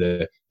that, maybe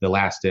the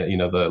last,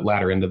 the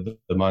latter end of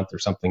the month or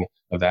something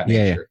of that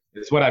nature.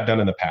 It's what I've done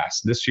in the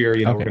past. This year,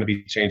 we're going to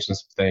be changing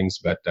some things,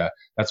 but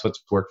that's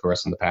what's worked for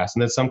us in the past.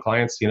 And then some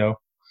clients,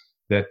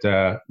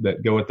 that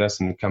go with us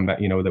and come back,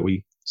 that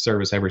we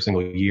service every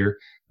single year.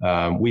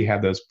 We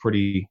have those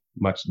pretty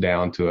much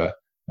down to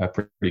a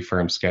pretty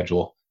firm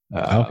schedule.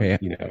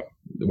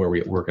 Where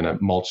we're going to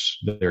mulch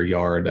their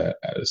yard a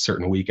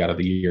certain week out of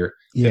the year.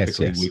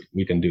 Typically,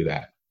 we can do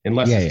that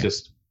unless it's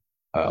just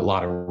a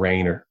lot of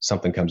rain or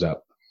something comes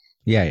up.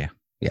 Yeah.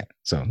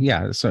 So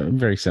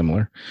very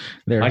similar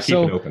there. I keep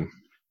it open.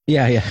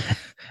 Yeah.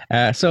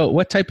 So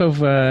what type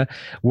of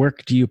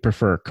work do you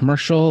prefer,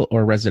 commercial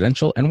or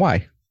residential, and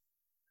why?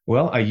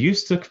 Well, I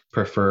used to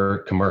prefer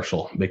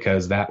commercial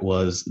because that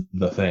was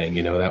the thing,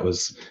 that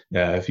was,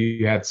 if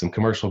you had some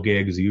commercial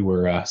gigs, you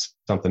were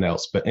something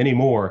else. But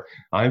anymore,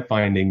 I'm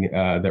finding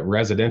that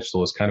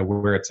residential is kind of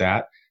where it's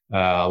at.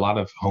 A lot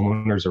of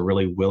homeowners are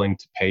really willing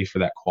to pay for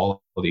that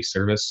quality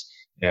service.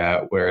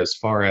 Whereas as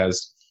far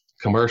as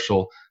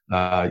commercial,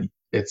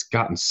 it's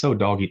gotten so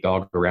dog eat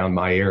dog around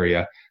my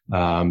area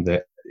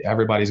that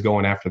everybody's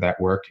going after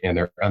that work and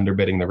they're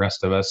underbidding the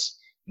rest of us.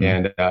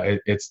 And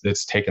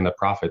it's taken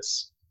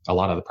a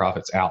lot of the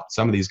profits out.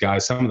 Some of these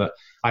guys,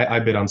 I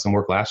bid on some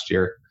work last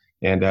year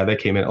and they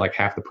came in at like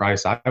half the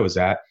price I was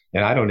at.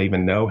 And I don't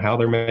even know how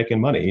they're making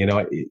money,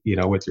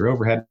 with your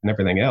overhead and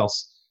everything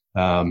else.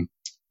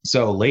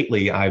 So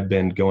lately I've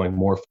been going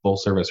more full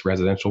service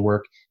residential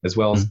work as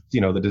well as,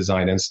 the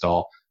design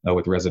install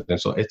with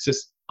residential. It's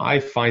just, I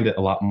find it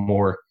a lot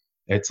more,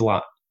 it's a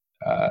lot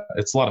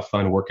of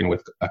fun working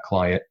with a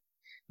client.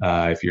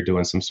 If you're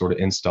doing some sort of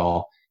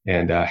install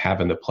and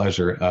having the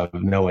pleasure of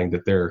knowing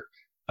that they're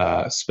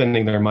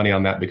spending their money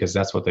on that because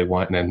that's what they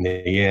want. And in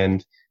the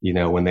end,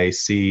 when they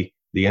see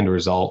the end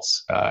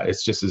results,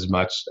 it's just as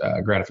much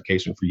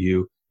gratification for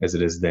you as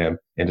it is them.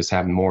 And just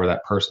having more of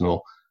that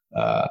personal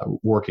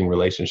working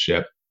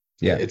relationship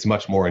it's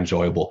much more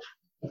enjoyable.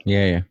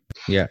 Yeah.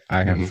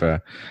 I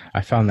have,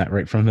 I found that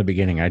right from the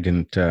beginning. I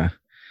didn't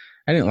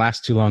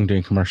last too long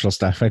doing commercial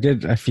stuff. I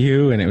did a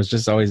few and it was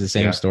just always the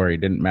same story.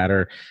 It didn't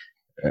matter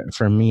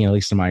for me, at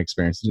least in my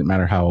experience, it didn't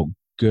matter how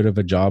good of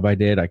a job I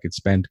did. I could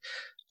spend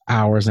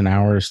hours and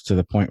hours to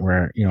the point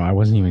where, I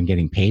wasn't even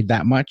getting paid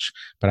that much,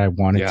 but I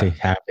wanted to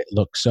have it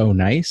look so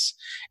nice,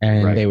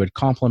 and they would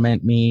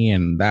compliment me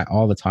and that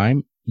all the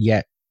time.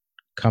 Yet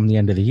come the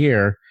end of the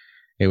year,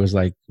 it was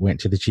like, went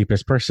to the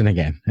cheapest person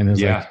again. And it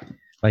was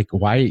like,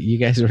 why you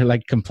guys were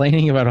like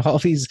complaining about all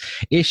these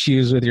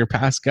issues with your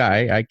past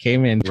guy. I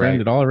came in,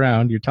 turned it all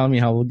around. You're telling me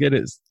how good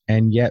it is.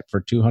 And yet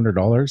for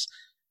 $200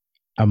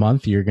 a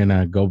month, you're going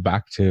to go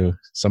back to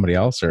somebody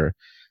else or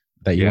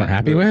that you weren't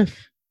happy with.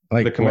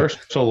 Like the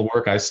commercial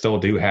work I still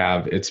do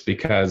have. It's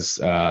because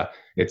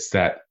it's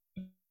that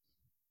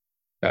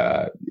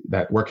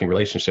working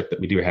relationship that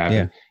we do have.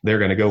 Yeah. They're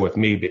going to go with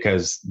me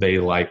because they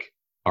like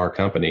our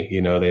company.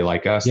 They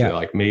like us. They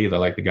like me. They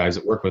like the guys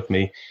that work with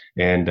me,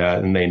 and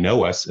they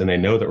know us, and they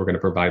know that we're going to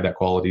provide that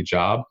quality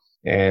job.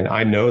 And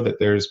I know that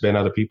there's been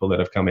other people that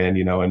have come in,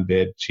 and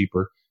bid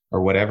cheaper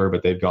or whatever,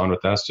 but they've gone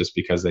with us just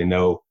because they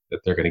know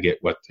that they're going to get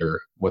what they're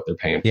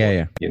paying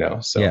for.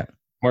 So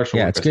commercial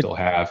work I still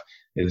have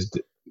is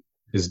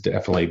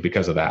definitely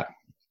because of that.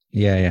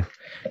 Yeah.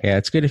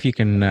 It's good if you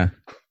can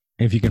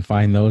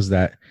find those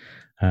that,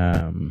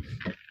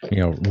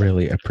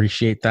 really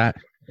appreciate that.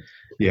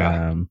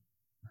 Yeah.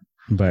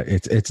 But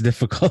it's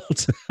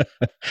difficult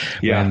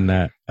when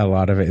a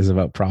lot of it is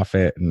about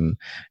profit and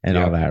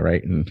all that.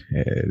 Right. And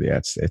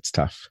it's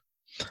tough.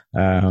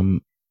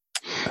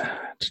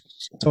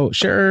 So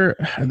sure.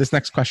 This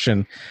next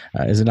question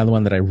is another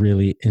one that I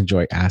really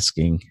enjoy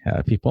asking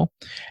people.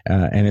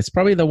 And it's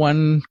probably the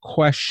one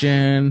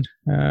question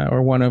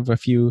or one of a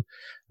few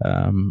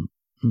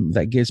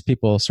that gives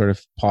people sort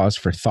of pause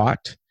for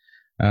thought.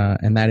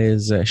 And that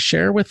is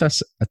share with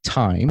us a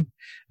time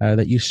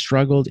that you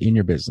struggled in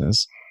your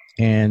business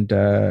and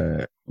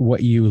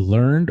what you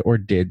learned or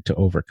did to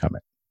overcome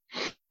it.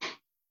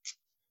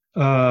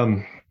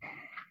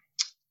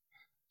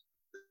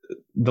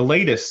 The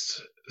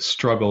latest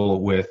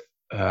struggle with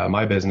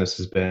my business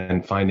has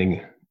been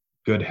finding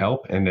good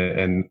help,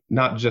 and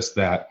not just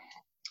that,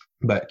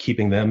 but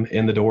keeping them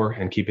in the door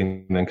and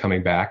keeping them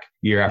coming back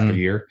year after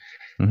year.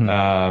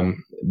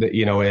 Mm-hmm.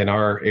 In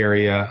our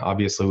area,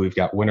 obviously we've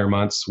got winter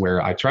months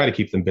where I try to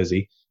keep them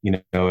busy,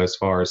 as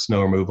far as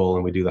snow removal,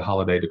 and we do the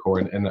holiday decor,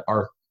 and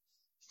our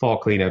fall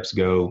cleanups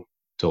go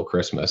till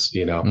Christmas,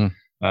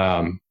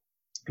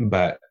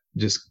 but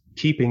just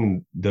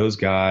keeping those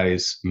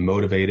guys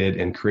motivated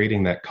and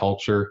creating that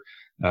culture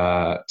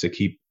to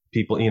keep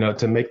people,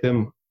 to make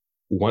them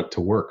want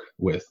to work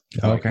with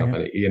my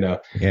company,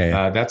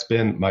 that's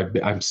been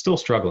I'm still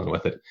struggling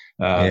with it,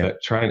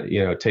 but trying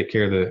to, take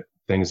care of the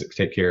things that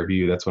take care of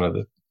you. That's one of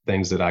the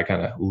things that I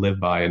kind of live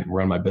by and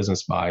run my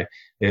business by,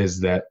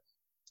 is that,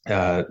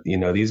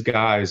 these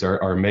guys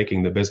are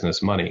making the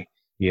business money,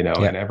 and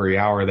every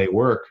hour they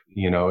work,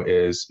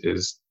 is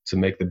to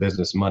make the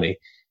business money.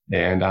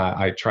 And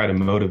I try to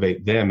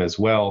motivate them as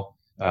well,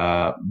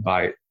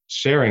 by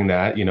sharing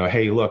that,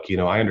 hey, look,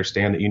 I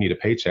understand that you need a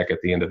paycheck at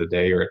the end of the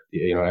day, or,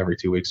 every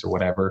 2 weeks or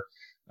whatever.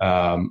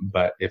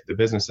 But if the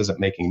business isn't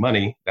making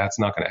money, that's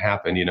not going to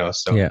happen,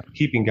 so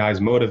keeping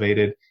guys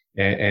motivated,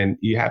 and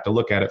you have to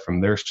look at it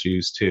from their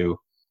shoes too,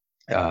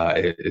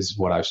 is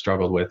what I've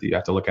struggled with. You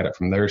have to look at it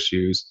from their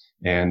shoes,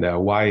 and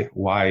why,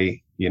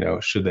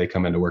 should they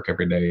come into work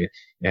every day?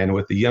 And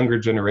with the younger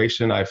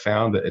generation, I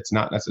found that it's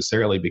not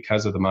necessarily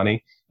because of the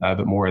money,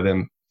 but more of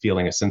them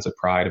feeling a sense of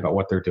pride about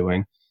what they're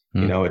doing.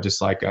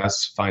 Just like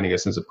us finding a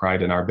sense of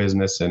pride in our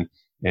business and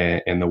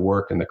the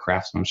work and the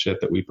craftsmanship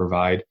that we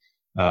provide.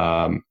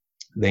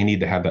 They need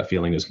to have that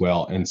feeling as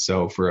well. And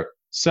so for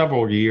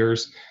several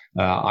years,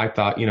 I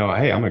thought,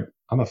 hey,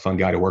 I'm a fun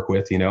guy to work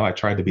with. I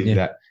tried to be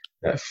that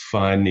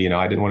fun,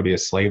 I didn't want to be a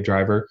slave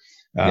driver,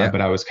 but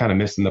I was kind of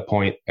missing the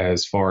point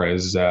as far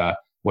as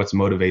what's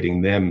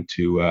motivating them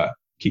to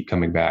keep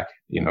coming back,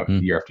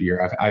 year after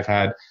year. I've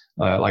had,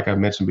 like I've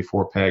mentioned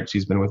before, Peg,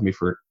 she's been with me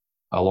for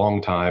a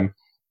long time.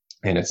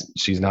 And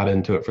she's not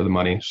into it for the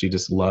money. She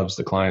just loves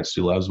the clients.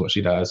 She loves what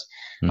she does.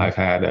 Mm-hmm. I've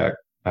had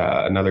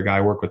another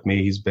guy work with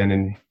me. He's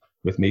been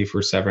with me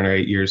for 7 or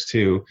 8 years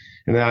too.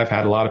 And then I've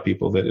had a lot of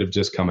people that have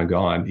just come and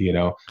gone,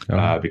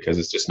 because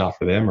it's just not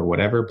for them or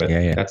whatever. But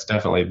that's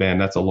definitely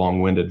that's a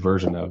long-winded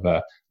version of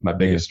my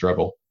biggest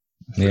struggle.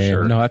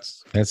 Sure. No,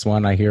 that's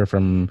one I hear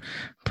from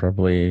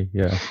probably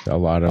a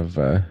lot of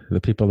the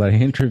people that I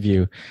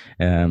interview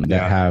that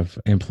have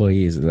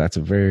employees. That's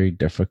a very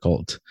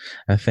difficult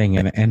thing,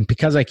 and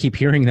because I keep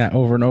hearing that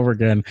over and over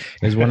again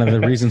is one of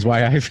the reasons why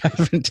I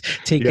haven't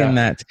taken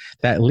that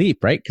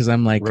leap, right? Because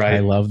I'm like, I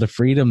love the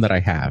freedom that I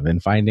have,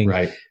 and finding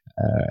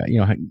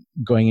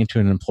going into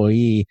an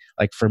employee,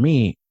 like for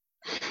me,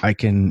 I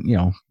can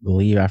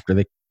leave after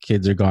the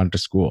kids are gone to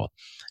school,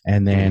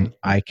 and then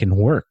I can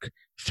work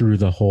through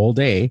the whole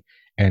day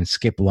and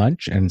skip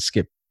lunch and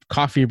skip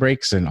coffee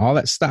breaks and all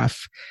that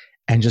stuff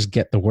and just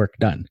get the work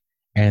done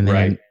and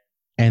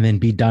then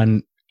be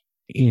done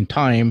in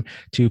time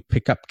to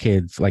pick up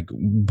kids like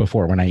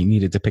before when I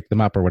needed to pick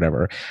them up or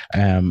whatever.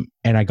 And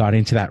I got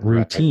into that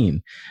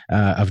routine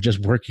of just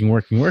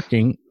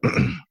working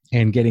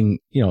and getting,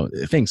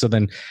 things. So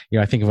then,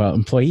 I think about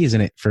employees,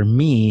 and for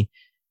me,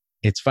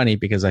 it's funny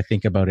because I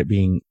think about it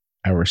being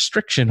a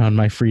restriction on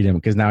my freedom,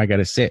 because now I got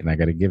to sit and I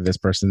got to give this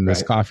person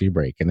this coffee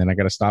break, and then I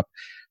got to stop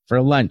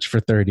for lunch for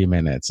 30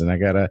 minutes, and I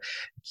got to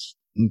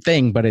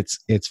thing. But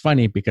it's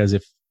funny because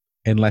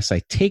unless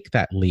I take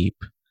that leap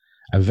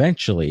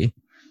eventually,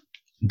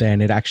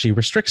 then it actually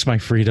restricts my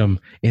freedom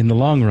in the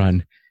long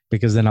run,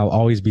 because then I'll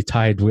always be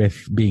tied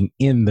with being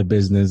in the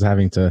business,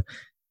 having to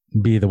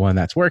be the one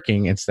that's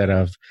working, instead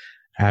of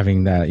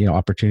having that,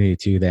 opportunity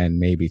to then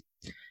maybe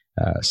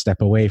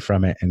step away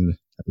from it and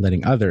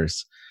letting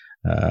others,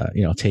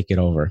 take it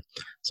over.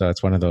 So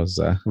it's one of those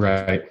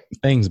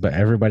things, but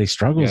everybody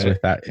struggles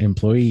with that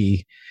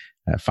employee,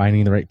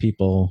 finding the right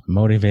people,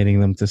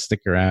 motivating them to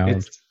stick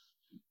around.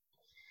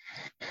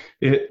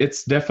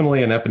 It's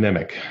definitely an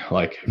epidemic,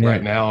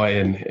 right now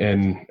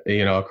in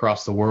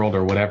across the world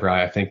or whatever.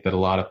 I think that a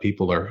lot of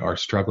people are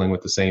struggling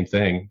with the same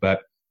thing,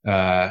 but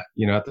at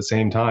the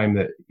same time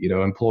that,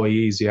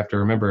 employees, you have to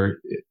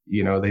remember,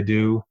 they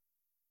do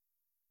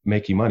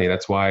make you money.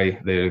 That's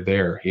why they're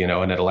there,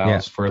 and it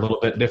allows for a little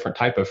bit different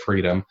type of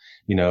freedom,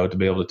 to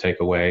be able to take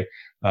away.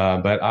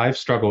 But I've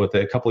struggled with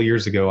it. A couple of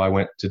years ago, I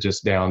went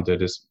down to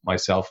just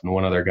myself and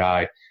one other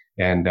guy,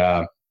 and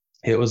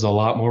it was a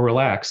lot more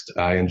relaxed.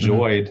 I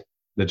enjoyed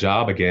the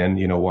job again,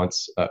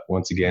 once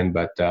again,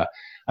 but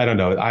I don't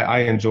know. I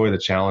enjoy the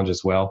challenge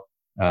as well.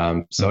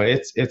 So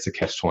it's a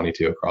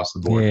catch-22 across the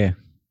board.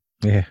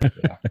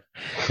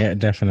 Yeah,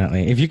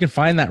 definitely. If you can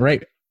find that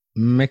right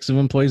mix of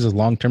employees, as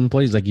long-term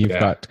employees, like you've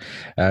got,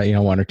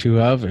 one or two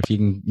of, if you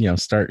can,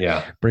 start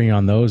bringing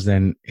on those,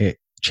 then it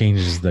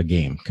changes the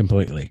game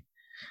completely.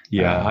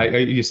 Yeah. I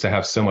used to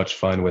have so much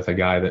fun with a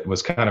guy that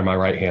was kind of my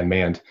right-hand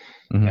man,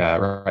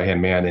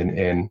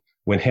 and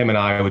when him and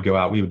I would go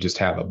out, we would just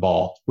have a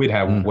ball. We'd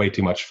have way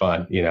too much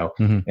fun,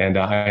 and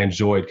I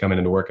enjoyed coming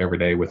into work every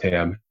day with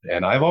him.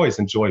 And I've always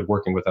enjoyed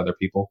working with other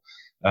people.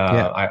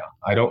 I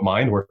don't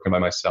mind working by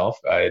myself.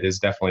 It is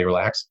definitely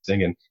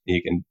relaxing, and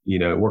you can,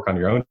 work on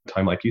your own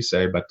time, like you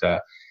say, but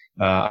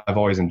I've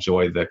always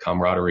enjoyed the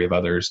camaraderie of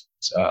others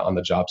on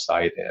the job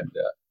site, and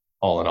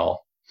all in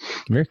all.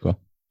 Very cool.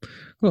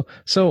 Cool.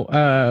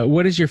 So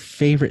what is your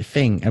favorite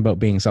thing about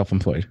being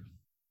self-employed?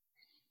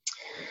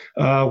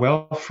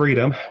 Well,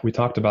 freedom. We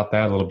talked about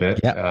that a little bit.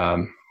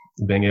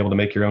 Being able to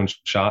make your own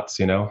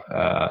shots,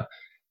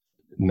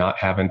 not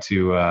having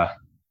to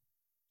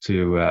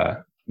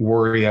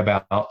worry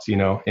about,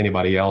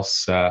 anybody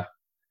else,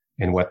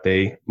 and what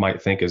they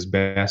might think is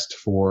best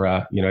for,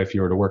 if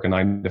you were to work a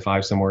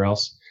 9-to-5 somewhere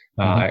else.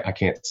 I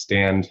can't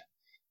stand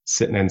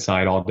sitting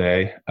inside all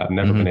day. I've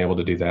never been able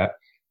to do that.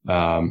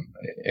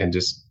 And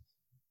just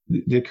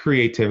the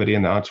creativity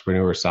and the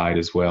entrepreneur side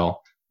as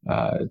well.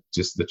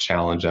 Just the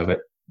challenge of it.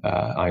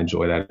 I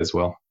enjoy that as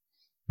well.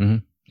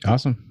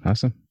 Awesome.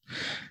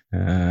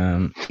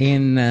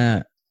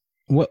 In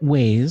what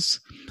ways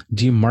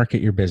do you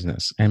market your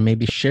business, and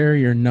maybe share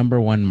your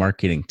number one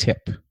marketing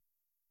tip?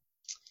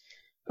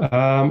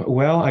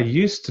 Well, I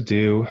used to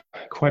do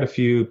quite a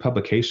few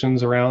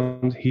publications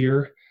around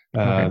here.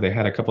 They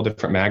had a couple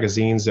different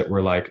magazines that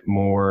were like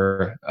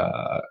more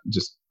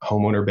just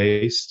homeowner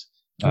based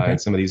in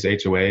some of these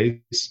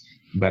HOAs,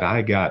 but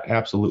I got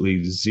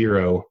absolutely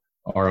zero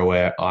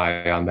ROI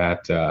on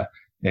that.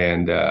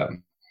 And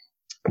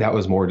that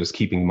was more just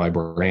keeping my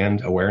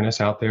brand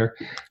awareness out there.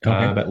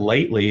 But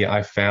lately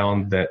I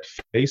found that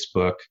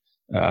Facebook,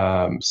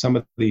 some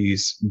of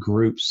these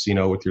groups,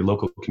 with your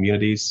local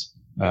communities,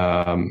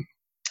 and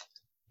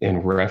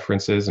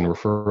references and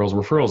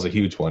referrals is a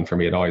huge one for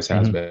me. It always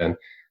has been.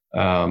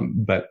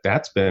 But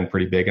that's been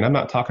pretty big. And I'm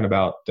not talking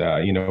about,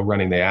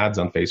 running the ads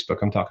on Facebook.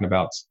 I'm talking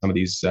about some of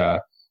these,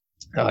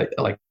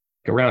 like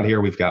around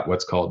here, we've got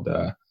what's called,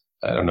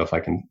 I don't know if I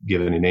can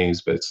give any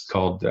names, but it's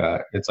called,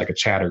 it's like a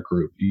chatter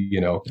group,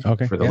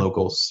 for the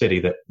local city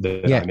that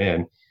I'm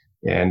in.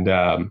 And,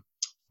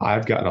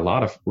 I've gotten a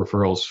lot of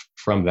referrals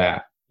from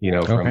that,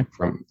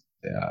 from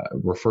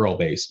referral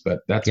based, but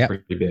that's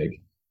pretty big.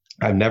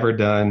 I've never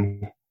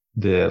done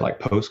the like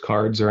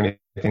postcards or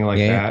anything like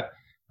that.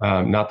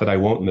 Not that I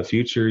won't in the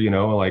future,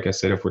 like I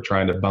said, if we're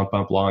trying to bump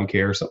up lawn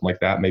care or something like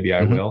that, maybe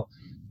I will.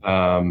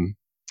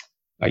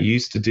 I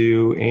used to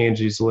do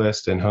Angie's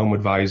List and Home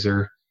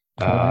Advisor.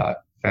 I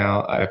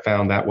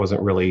found that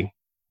wasn't really,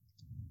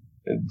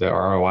 the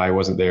ROI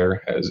wasn't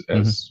there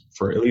as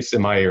for, at least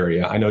in my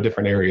area. I know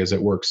different areas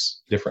it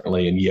works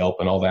differently in Yelp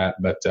and all that,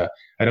 but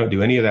I don't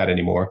do any of that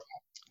anymore.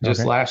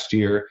 Just last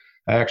year,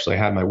 I actually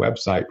had my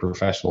website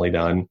professionally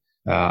done.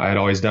 I had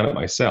always done it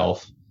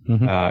myself in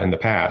the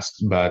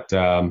past, but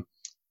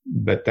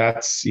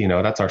that's,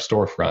 that's our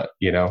storefront,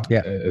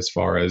 as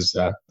far as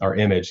our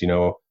image,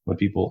 when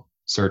people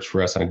search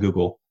for us on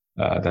Google,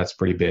 that's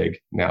pretty big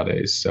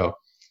nowadays. So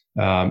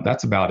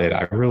that's about it.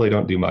 I really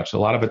don't do much. A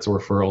lot of it's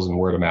referrals and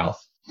word of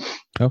mouth.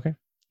 Okay.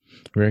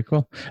 Very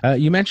cool.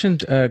 You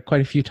mentioned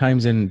quite a few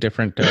times in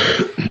different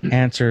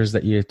answers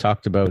that you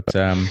talked about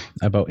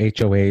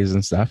HOAs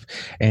and stuff.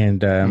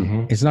 And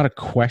it's not a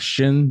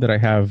question that I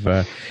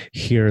have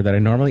here that I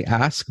normally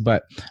ask,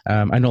 but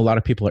I know a lot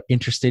of people are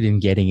interested in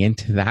getting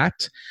into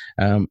that.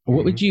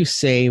 What would you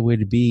say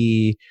would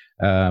be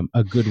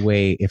a good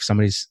way if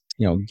somebody's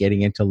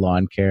getting into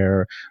lawn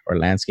care or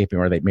landscaping,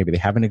 or maybe they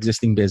have an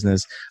existing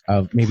business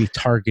of maybe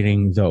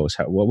targeting those?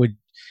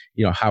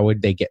 How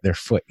would they get their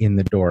foot in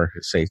the door,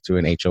 say to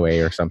an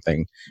HOA or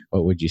something?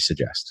 What would you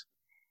suggest?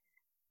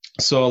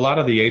 So a lot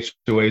of the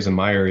HOAs in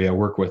my area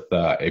work with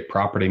a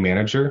property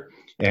manager,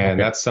 and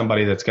that's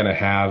somebody that's going to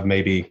have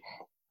maybe,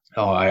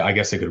 I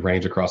guess it could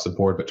range across the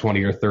board, but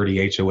 20 or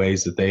 30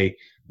 HOAs that they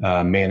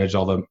manage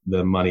all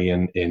the money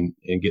and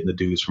getting the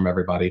dues from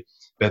everybody.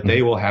 That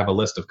they will have a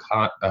list of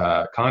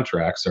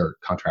contracts or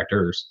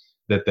contractors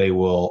that they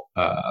will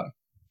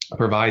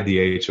provide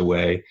the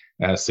HOA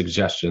as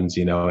suggestions,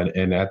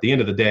 and at the end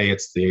of the day,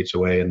 it's the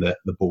HOA and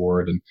the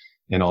board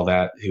and all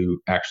that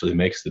who actually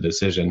makes the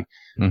decision.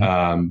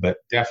 But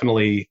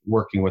definitely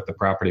working with the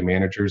property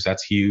managers,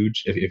 that's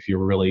huge. If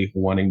you're really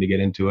wanting to get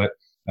into it,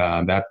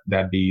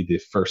 that'd be the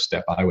first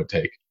step I would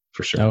take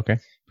for sure. Okay.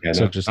 And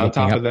so just on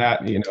top of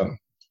that,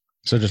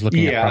 So just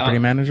looking at property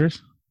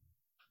managers?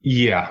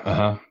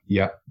 Yeah.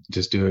 Yeah.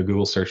 Just do a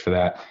Google search for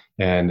that.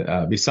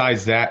 And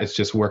besides that, it's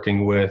just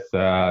working with,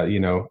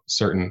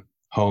 certain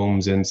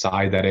homes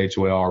inside that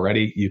HOA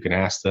already. You can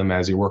ask them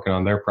as you're working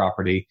on their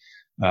property,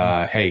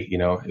 hey,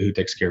 who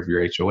takes care of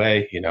your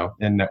HOA,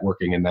 and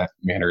networking in that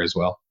manner as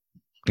well.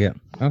 Yeah.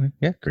 Okay.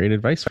 Yeah. Great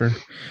advice for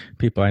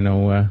people. I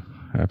know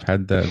I've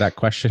had that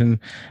question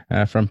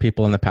from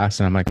people in the past,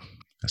 and I'm like,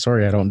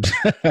 sorry, I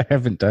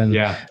haven't done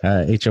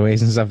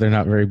HOAs and stuff. They're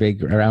not very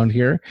big around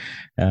here.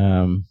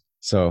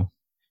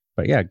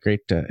 But yeah,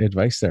 great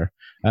advice there.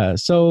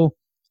 So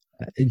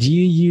do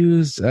you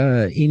use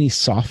any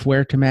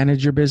software to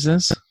manage your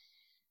business?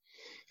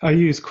 I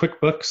use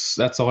QuickBooks.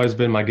 That's always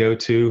been my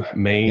go-to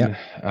main,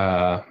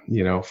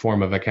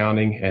 form of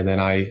accounting. And then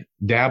I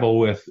dabble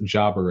with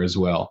Jobber as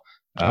well.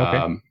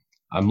 I'm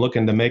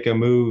looking to make a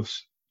move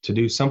to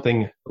do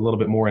something a little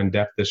bit more in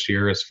depth this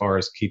year as far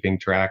as keeping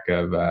track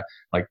of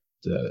like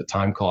the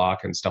time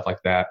clock and stuff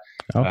like that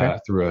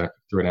through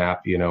an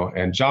app,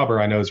 and Jobber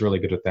I know is really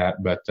good at that,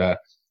 but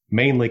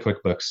mainly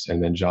QuickBooks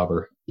and then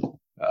Jobber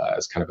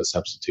as kind of a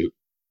substitute.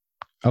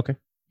 Okay.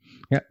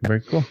 Yeah.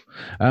 Very cool.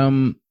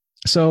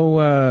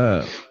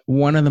 So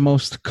one of the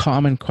most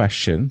common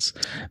questions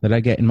that I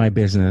get in my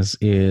business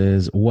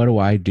is, what do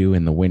I do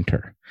in the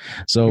winter?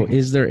 So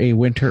is there a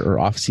winter or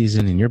off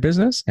season in your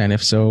business? And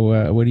if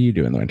so, what do you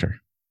do in the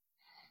winter?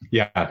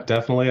 Yeah,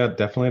 definitely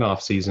an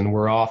off season.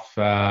 We're off,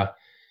 like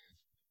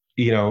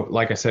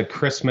I said,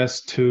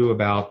 Christmas to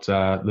about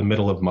the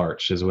middle of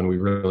March is when we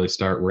really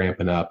start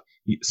ramping up.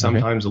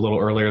 Sometimes a little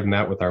earlier than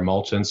that with our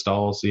mulch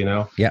installs,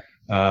 Yeah.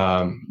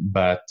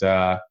 But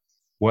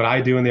what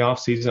I do in the off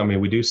season,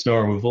 we do snow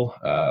removal.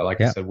 I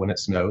said, when it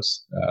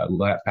snows,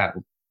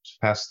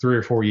 past 3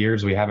 or 4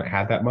 years, we haven't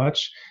had that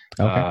much.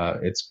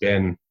 It's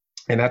been,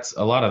 and that's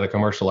a lot of the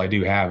commercial I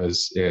do have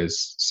is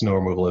snow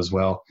removal as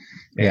well.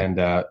 Yeah.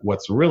 And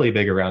what's really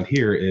big around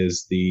here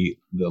is the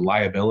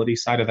liability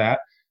side of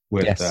that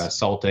with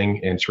salting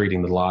and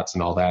treating the lots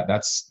and all that.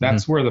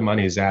 That's where the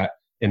money is at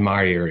in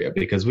my area,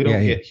 because we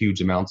don't get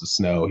huge amounts of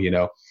snow.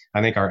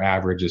 I think our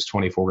average is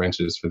 24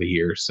 inches for the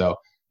year. So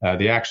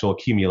the actual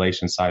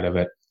accumulation side of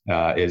it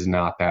is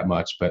not that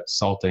much, but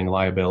salting,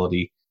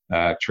 liability,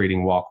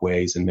 treating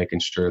walkways and making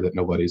sure that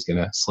nobody's going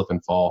to slip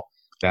and fall.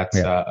 That's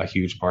a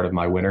huge part of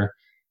my winter,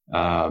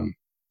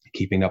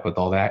 keeping up with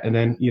all that. And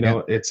then,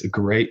 it's a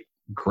great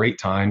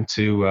time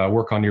to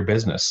work on your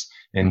business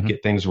and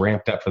get things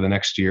ramped up for the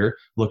next year.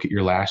 Look at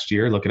your last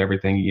year, look at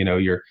everything,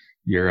 your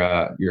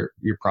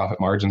profit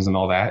margins and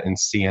all that, and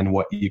seeing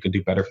what you can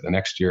do better for the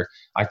next year.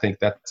 I think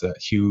that's a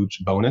huge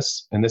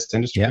bonus in this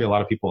industry. A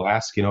lot of people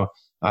ask,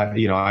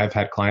 I've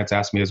had clients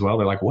ask me as well.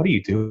 They're like, what do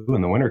you do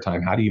in the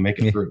wintertime? How do you make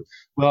it through?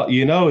 Well,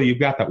 you've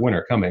got that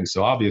winter coming.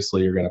 So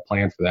obviously you're going to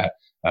plan for that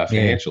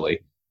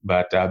financially,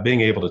 but being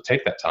able to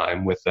take that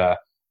time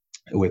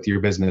with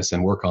your business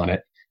and work on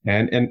it,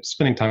 and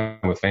spending time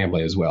with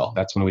family as well.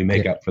 That's when we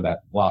make up for that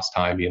lost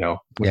time,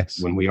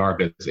 when we are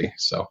busy.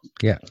 So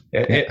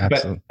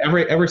but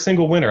every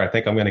single winter, I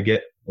think I'm going to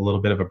get a little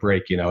bit of a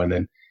break, and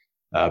then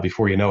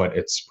before you know it,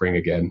 it's spring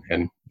again,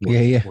 and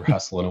we're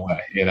hustling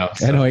away,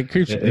 So I know it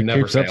creeps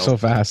up so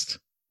fast.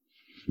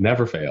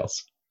 Never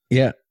fails.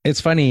 Yeah. It's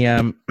funny.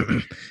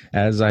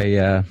 As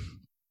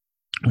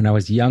when I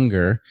was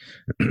younger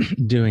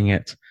doing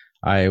it,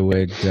 I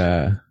would,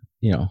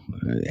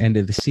 end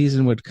of the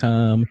season would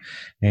come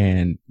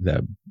and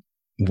the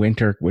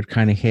winter would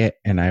kind of hit,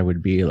 and I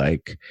would be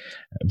like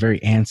very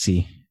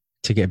antsy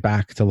to get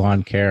back to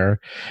lawn care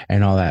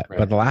and all that. Right.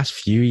 But the last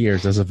few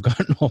years, as I've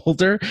gotten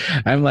older,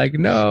 I'm like,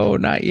 no,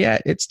 not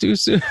yet. It's too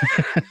soon.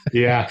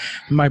 Yeah.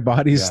 My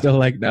body's still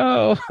like,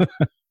 no.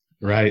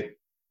 Right.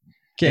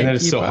 And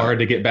it's so hard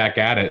to get back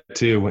at it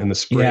too in the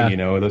spring,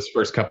 those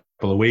first couple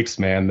of weeks,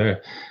 man,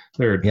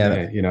 They're, Yeah,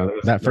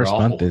 that they're first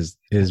awful. month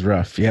is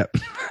rough. Yep.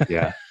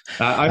 Yeah.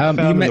 I've found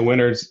in the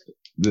winters,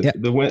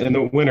 in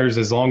the winters,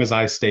 as long as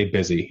I stay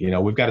busy,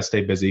 we've got to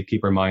stay busy,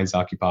 keep our minds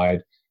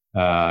occupied,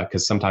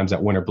 because sometimes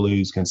that winter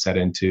blues can set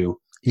into,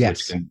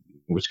 Yes.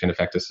 which can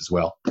affect us as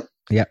well.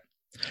 Yep.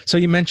 So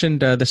you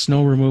mentioned the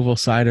snow removal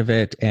side of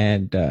it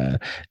and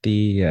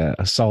the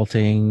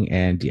assaulting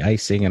and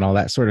de-icing and all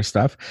that sort of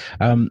stuff.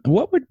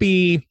 What would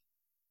be,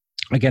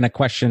 again, a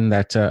question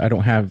that I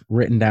don't have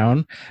written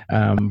down,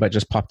 but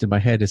just popped in my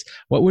head is,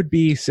 what would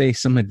be, say,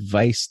 some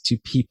advice to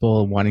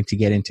people wanting to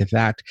get into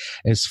that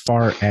as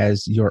far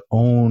as your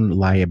own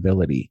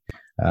liability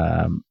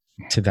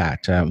to that?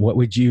 What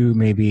would you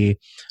maybe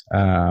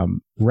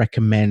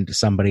recommend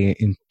somebody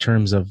in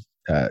terms of,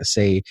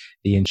 say,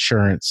 the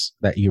insurance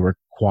that you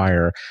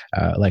require?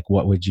 Like,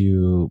 what would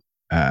you,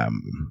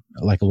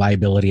 like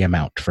liability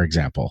amount, for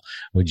example,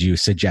 would you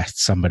suggest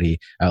somebody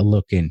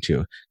look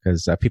into?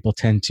 Because people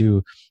tend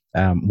to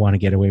want to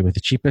get away with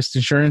the cheapest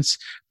insurance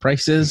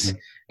prices.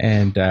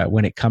 And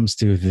when it comes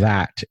to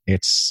that,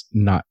 it's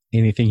not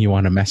anything you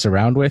want to mess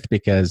around with,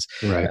 because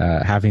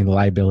having the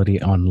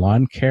liability on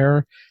lawn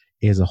care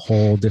is a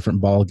whole different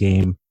ball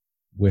game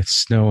with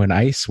snow and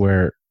ice,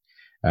 where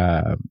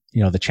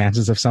the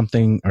chances of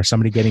something or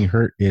somebody getting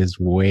hurt is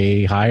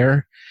way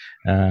higher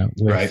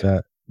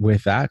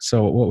with that.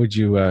 So what would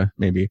you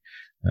maybe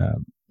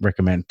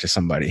recommend to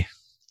somebody?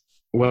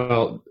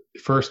 Well,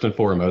 first and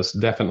foremost,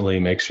 definitely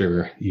make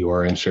sure you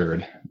are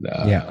insured.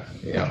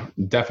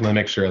 Definitely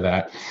make sure of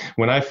that.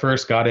 When I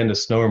first got into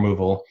snow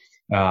removal,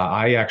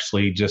 I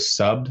actually just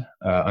subbed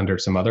under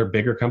some other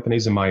bigger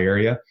companies in my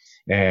area,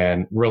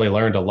 and really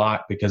learned a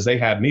lot, because they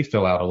had me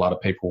fill out a lot of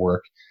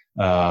paperwork,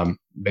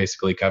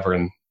 basically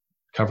covering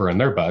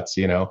their butts,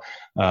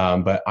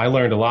 but I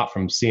learned a lot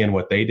from seeing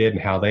what they did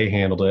and how they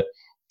handled it.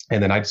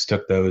 And then I just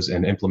took those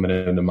and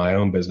implemented into my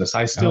own business.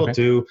 I still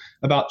do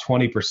about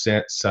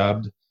 20%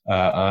 subbed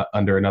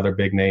under another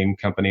big name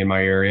company in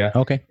my area.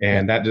 Okay.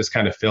 And that just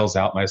kind of fills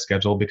out my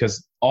schedule,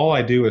 because all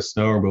I do is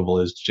snow removal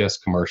is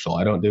just commercial.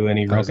 I don't do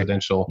any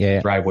residential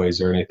driveways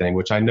or anything,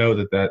 which I know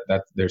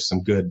that there's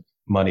some good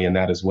money in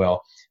that as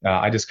well.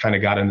 I just kind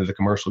of got into the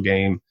commercial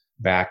game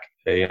back,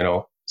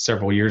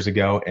 several years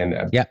ago, and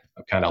I'm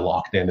kind of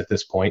locked in at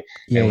this point.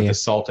 And with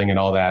assaulting and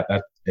all that,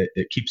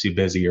 it keeps you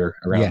busier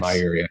around my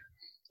area.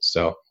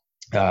 So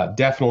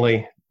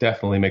definitely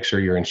make sure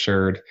you're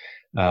insured,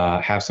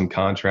 have some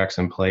contracts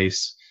in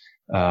place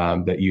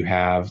that you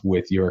have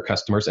with your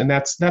customers. And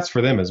that's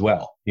for them as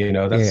well.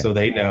 So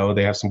they know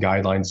they have some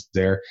guidelines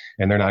there,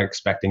 and they're not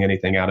expecting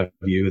anything out of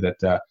you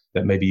that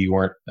maybe you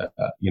weren't,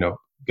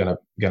 gonna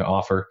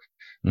offer.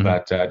 Mm-hmm.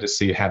 But just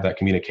so you have that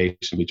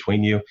communication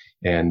between you,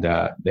 and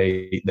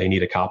they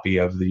need a copy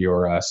of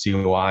your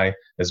COI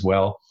as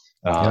well.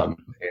 And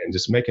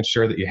just making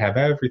sure that you have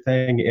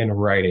everything in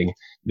writing,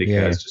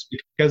 because just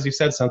because you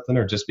said something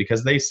or just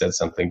because they said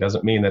something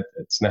doesn't mean that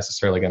it's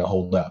necessarily going to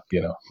hold up,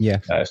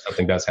 if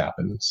something does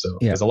happen. So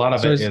because a lot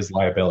of it is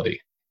liability.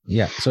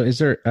 Yeah. So is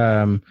there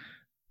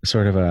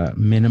sort of a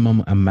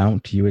minimum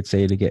amount you would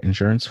say to get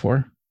insurance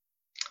for?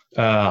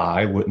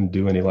 I wouldn't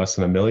do any less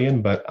than $1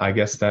 million, but I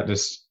guess that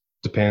just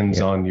depends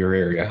on your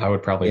area. I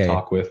would probably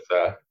talk with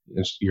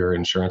your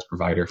insurance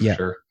provider for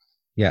sure.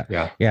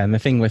 Yeah. And the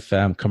thing with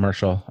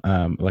commercial,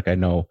 like I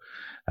know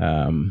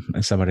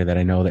somebody that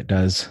I know that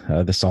does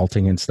the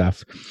salting and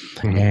stuff,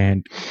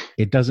 and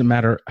it doesn't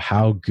matter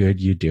how good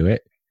you do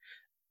it.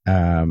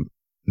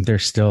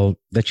 There's still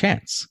the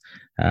chance.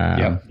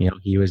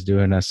 He was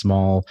doing a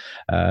small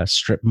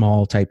strip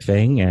mall type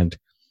thing, and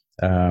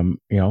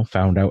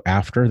found out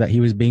after that he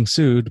was being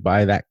sued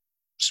by that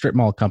strip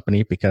mall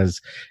company because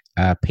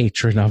a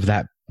patron of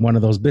that one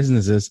of those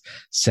businesses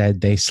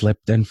said they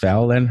slipped and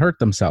fell and hurt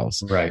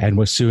themselves, and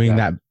was suing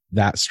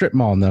that strip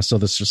mall. Now, so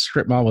the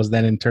strip mall was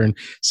then in turn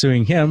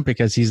suing him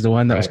because he's the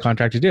one that was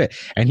contracted to do it,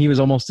 and he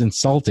was almost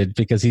insulted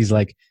because he's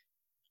like,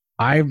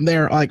 I'm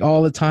there like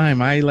all the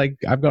time.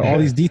 I've got all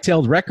these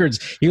detailed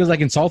records. He was like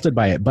insulted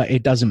by it, but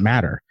it doesn't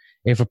matter.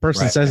 If a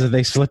person says that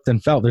they slipped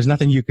and fell, there's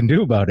nothing you can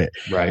do about it.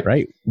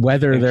 Right.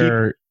 Whether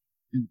they're,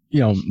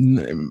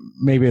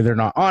 maybe they're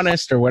not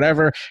honest or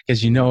whatever,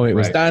 because it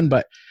was done,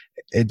 but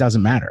it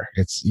doesn't matter.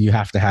 You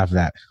have to have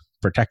that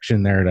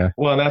protection there to.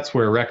 Well, that's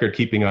where record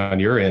keeping on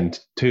your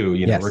end too,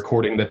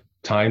 recording the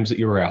times that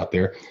you were out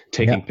there,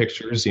 taking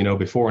pictures,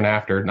 before and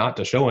after, not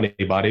to show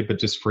anybody, but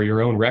just for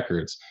your own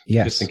records,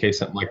 just in case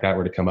something like that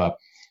were to come up.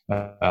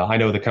 I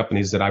know the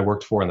companies that I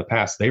worked for in the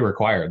past, they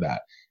required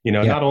that.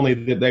 Not only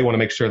did they want to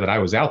make sure that I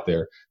was out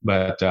there,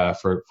 but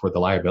for the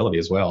liability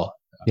as well.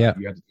 You had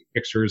to take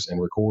pictures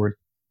and record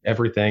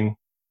everything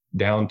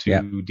down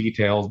to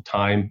detailed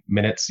time,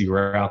 minutes you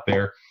were out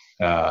there.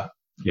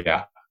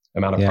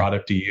 Amount of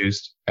product you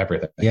used,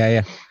 everything.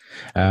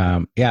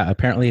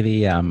 Apparently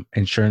the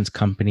insurance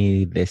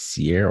company this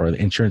year, or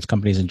the insurance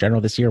companies in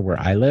general this year where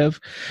I live,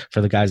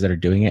 for the guys that are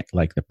doing it,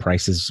 like the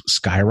prices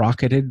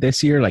skyrocketed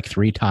this year, like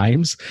 3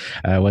 times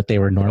what they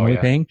were normally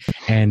paying.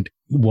 And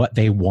what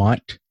they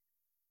want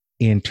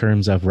in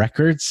terms of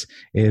records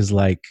is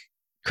like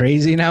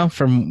crazy now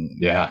from,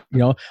 Yeah.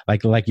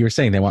 like you were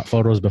saying, they want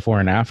photos before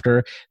and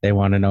after. They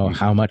want to know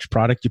how much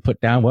product you put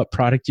down, what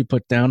product you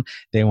put down.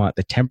 They want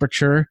the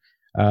temperature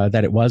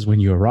that it was when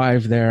you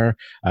arrived there,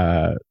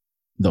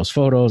 those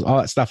photos,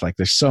 all that stuff. Like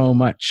there's so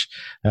much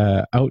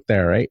out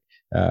there, right?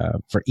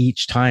 For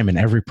each time and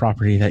every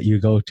property that you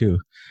go to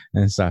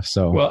and stuff.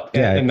 So, well,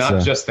 and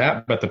not just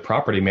that, but the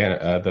property,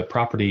 the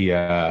property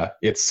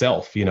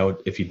itself,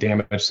 if you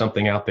damage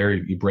something out there,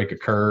 you break a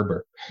curb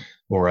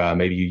or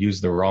maybe you use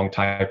the wrong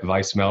type of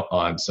ice melt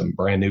on some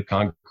brand new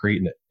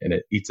concrete and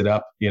it eats it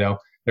up,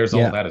 there's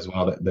all that as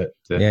well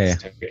that's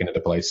taken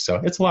into place.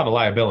 So it's a lot of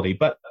liability,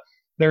 but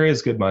there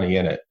is good money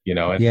in it,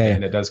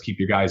 and it does keep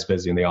your guys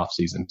busy in the off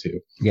season too.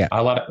 Yeah.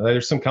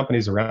 There's some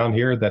companies around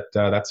here that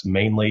that's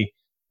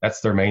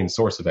their main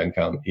source of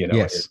income,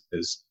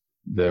 is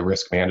the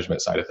risk management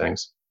side of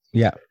things.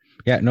 Yeah.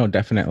 Yeah, no,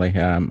 definitely.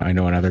 I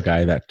know another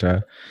guy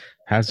that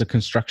has a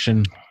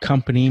construction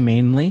company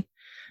mainly,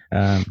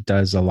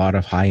 does a lot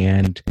of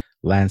high-end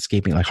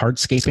landscaping, like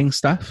hardscaping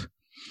stuff.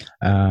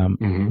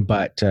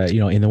 But,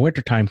 in the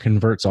wintertime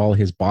converts all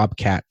his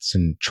bobcats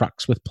and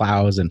trucks with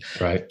plows and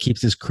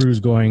keeps his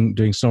crews going,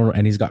 doing snow,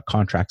 and he's got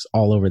contracts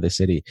all over the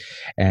city.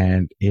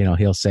 And,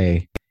 he'll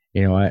say,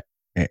 you know what?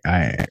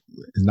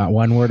 Not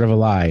one word of a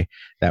lie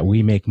that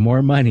we make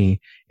more money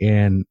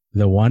in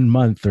the 1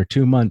 month or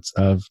 2 months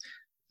of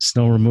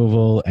snow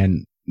removal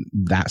and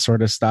that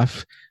sort of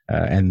stuff,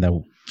 and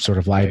the sort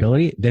of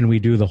liability than we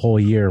do the whole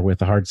year with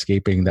the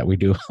hardscaping that we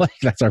do. Like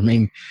that's our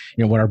main,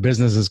 what our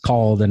business is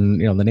called, and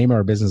the name of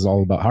our business is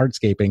all about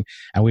hardscaping,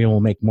 and we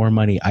will make more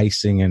money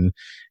icing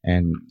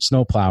and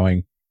snow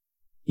plowing,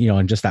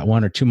 in just that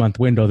 1 or 2 month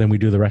window than we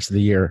do the rest of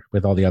the year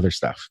with all the other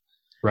stuff.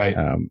 Right.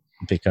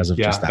 Because of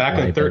just that back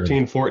liability.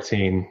 in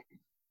 13-14,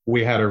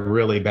 we had a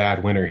really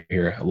bad winter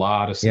here, a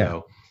lot of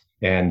snow,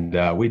 and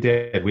we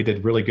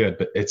did really good.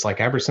 But it's like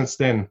ever since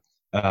then,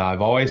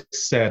 I've always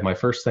said my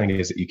first thing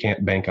is that you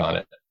can't bank on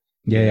it.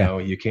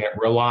 You can't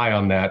rely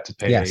on that to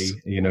pay,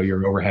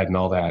 your overhead and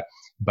all that.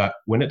 But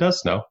when it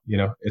does snow,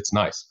 it's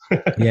nice.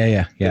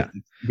 Yeah.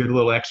 Good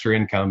little extra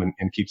income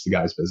and keeps the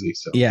guys busy.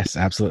 So yes,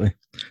 absolutely.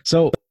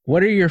 So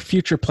what are your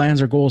future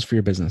plans or goals for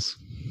your business?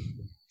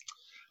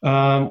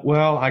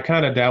 Well, I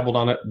kind of dabbled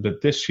on it,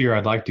 but this year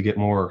I'd like to get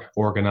more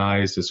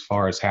organized as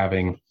far as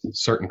having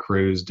certain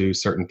crews do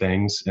certain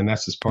things. And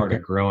that's just part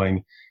of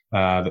growing.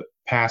 In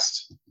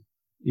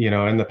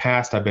the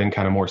past, I've been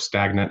kind of more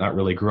stagnant, not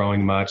really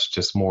growing much,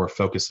 just more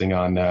focusing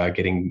on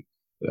getting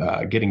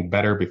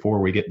better before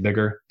we get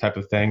bigger type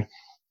of thing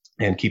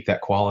and keep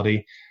that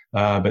quality.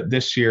 But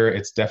this year,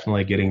 it's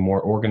definitely getting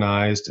more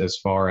organized as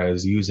far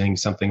as using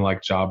something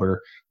like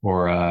Jobber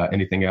or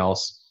anything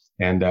else,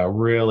 and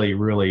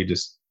really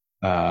just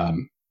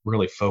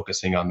really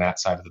focusing on that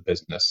side of the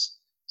business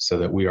so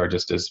that we are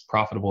just as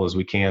profitable as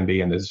we can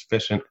be and as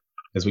efficient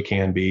as we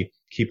can be,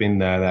 keeping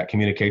that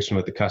communication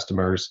with the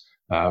customers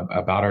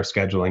about our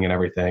scheduling and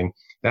everything.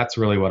 That's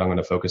really what I'm going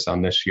to focus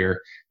on this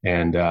year.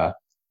 And,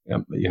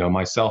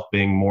 myself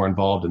being more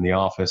involved in the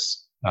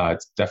office,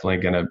 it's definitely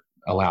going to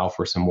allow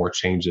for some more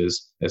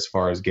changes as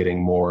far as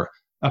getting more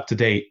up to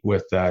date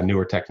with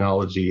newer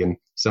technology and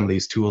some of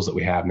these tools that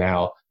we have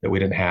now that we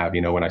didn't have,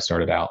 when I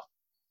started out.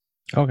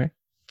 Okay.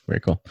 Very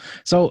cool.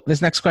 So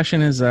this next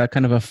question is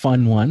kind of a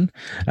fun one.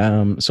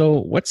 So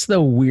what's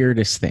the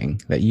weirdest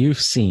thing that you've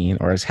seen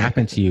or has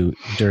happened to you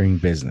during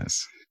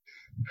business?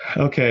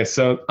 Okay.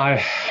 So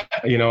I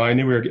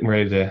knew we were getting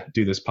ready to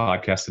do this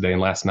podcast today.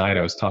 And last night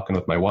I was talking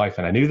with my wife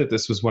and I knew that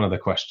this was one of the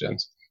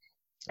questions.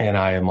 And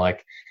I am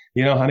like,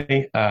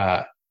 honey,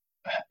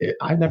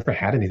 I've never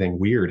had anything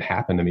weird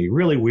happen to me,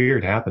 really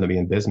weird happen to me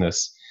in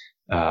business.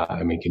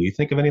 Can you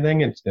think of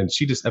anything? And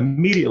she just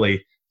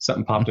immediately,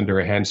 something popped into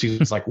her head. And she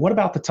was like, what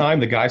about the time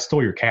the guy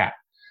stole your cat?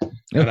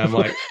 And I'm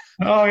like,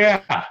 oh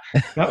yeah,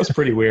 that was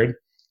pretty weird.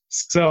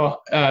 So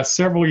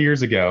several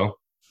years ago,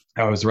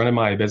 I was running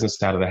my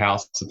business out of the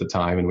house at the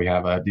time, and we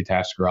have a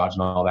detached garage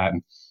and all that.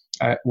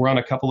 And we're on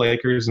a couple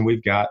acres, and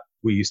we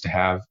used to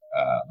have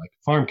like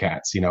farm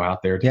cats,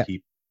 out there to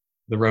keep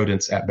the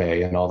rodents at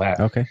bay and all that.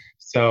 Okay.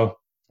 So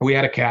we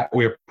had a cat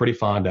we were pretty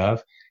fond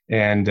of.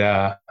 And,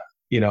 a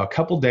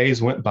couple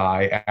days went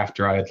by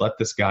after I had let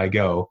this guy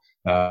go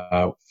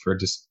for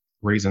just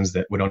reasons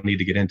that we don't need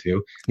to get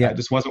into. It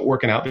just wasn't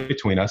working out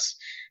between us.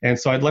 And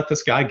so I'd let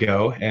this guy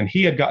go, and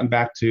he had gotten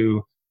back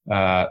to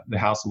the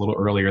house a little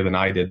earlier than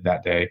I did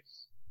that day.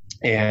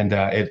 And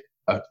a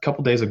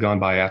couple days had gone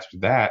by after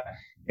that,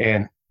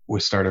 and we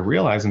started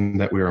realizing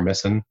that we were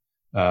missing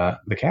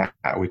the cat.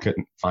 We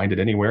couldn't find it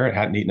anywhere. It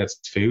hadn't eaten its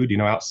food,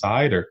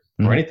 outside or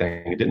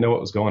anything. It didn't know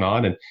what was going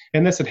on.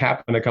 And this had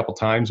happened a couple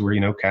times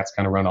where, cats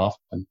kind of run off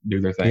and do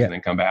their thing and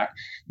then come back.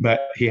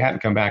 But he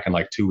hadn't come back in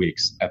like 2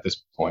 weeks at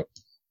this point.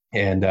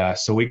 And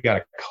so we got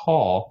a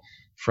call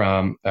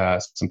from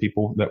some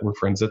people that were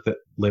friends that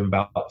live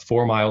about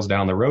 4 miles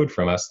down the road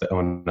from us that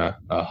own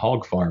a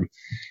hog farm.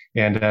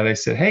 And they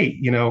said, hey,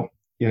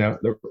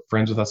 they're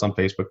friends with us on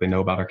Facebook. They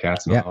know about our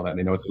cats and all that.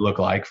 They know what they look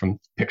like from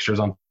pictures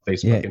on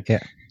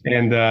Facebook.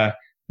 And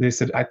they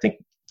said, I think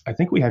I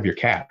think we have your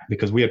cat,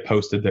 because we had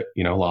posted that,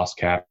 lost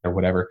cat or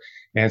whatever.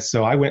 And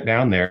so I went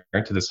down there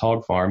to this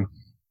hog farm,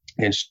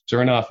 and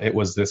sure enough, it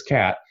was this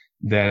cat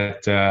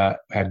that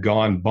had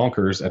gone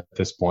bonkers at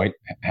this point,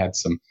 had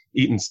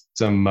eaten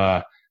some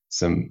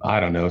I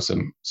don't know,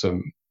 some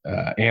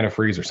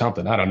antifreeze or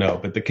something. I don't know,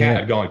 but the cat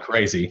had gone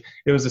crazy.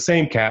 It was the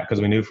same cat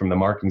because we knew from the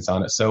markings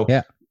on it. So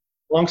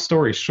long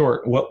story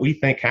short, what we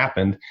think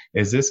happened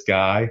is this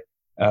guy,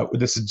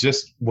 this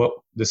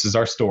is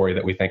our story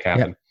that we think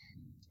happened.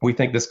 We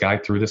think this guy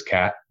threw this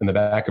cat in the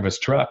back of his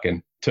truck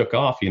and took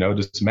off,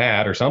 just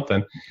mad or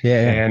something.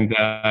 And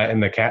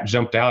the cat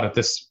jumped out at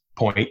this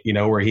point,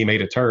 where he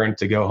made a turn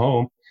to go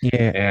home.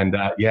 And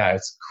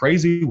it's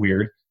crazy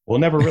weird. We'll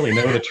never really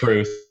know the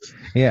truth.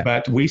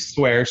 But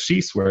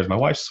she swears, my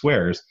wife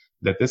swears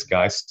that this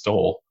guy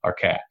stole our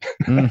cat.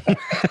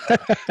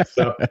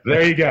 So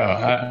there you go.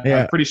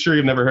 I'm pretty sure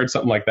you've never heard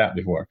something like that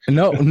before.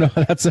 No,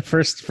 that's the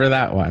first for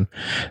that one.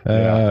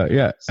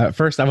 At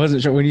first, I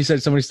wasn't sure when you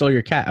said somebody stole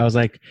your cat. I was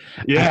like,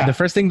 the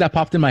first thing that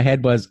popped in my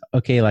head was,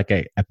 okay, like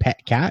a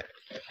pet cat.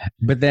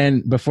 But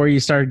then before you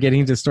started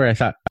getting into the story, I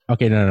thought,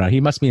 okay, no,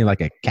 he must mean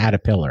like a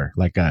caterpillar,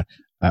 like a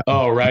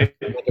like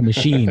a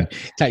machine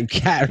type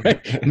cat,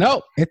 right?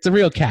 No, it's a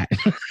real cat.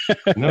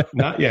 No,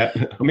 not yet.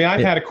 I mean,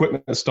 I've had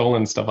equipment stolen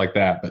and stuff like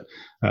that, but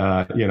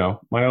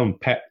my own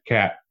pet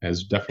cat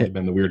has definitely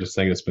been the weirdest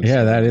thing that's been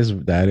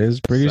stolen. that is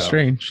pretty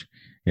strange.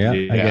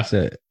 I guess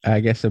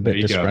a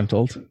bit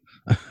disgruntled.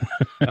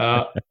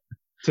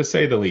 To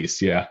say the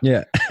least.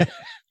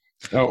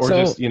 Or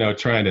just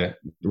trying to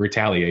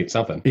retaliate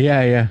something.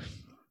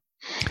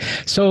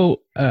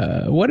 So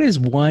what is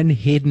one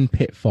hidden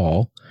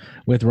pitfall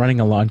with running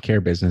a lawn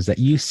care business that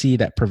you see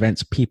that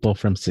prevents people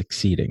from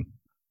succeeding?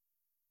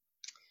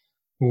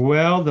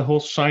 Well, the whole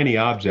shiny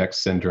object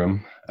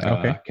syndrome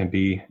can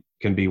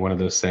be one of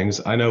those things.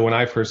 I know when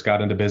I first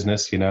got into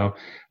business, it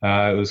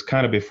was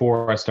kind of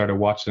before I started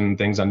watching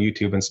things on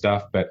YouTube and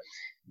stuff, but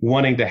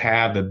wanting to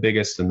have the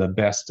biggest and the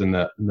best and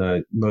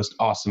the most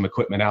awesome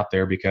equipment out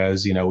there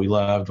because, we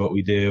loved what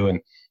we do and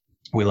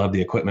we love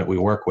the equipment we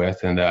work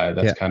with. And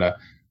that's kind of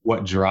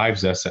what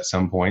drives us at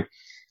some point.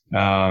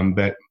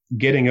 But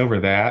getting over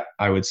that,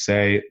 I would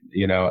say,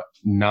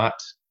 not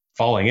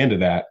falling into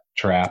that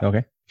trap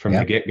from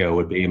the get-go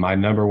would be my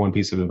number one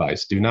piece of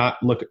advice. Do not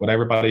look at what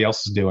everybody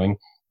else is doing.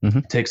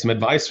 Take some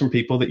advice from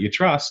people that you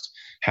trust.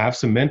 Have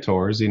some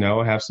mentors,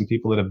 have some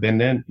people that have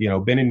been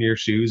in your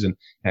shoes and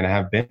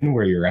have been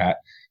where you're at,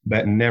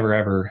 but never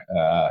ever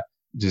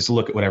just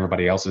look at what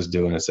everybody else is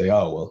doing and say,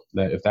 oh,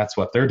 well, if that's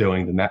what they're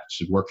doing, then that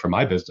should work for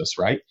my business,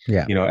 right?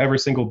 Every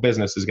single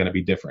business is going to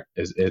be different.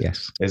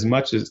 As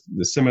much as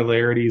the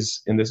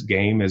similarities in this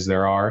game as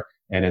there are,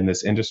 and in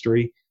this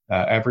industry,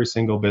 every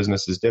single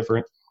business is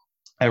different.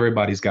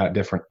 Everybody's got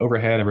different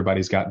overhead.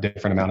 Everybody's got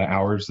different amount of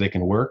hours they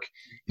can work.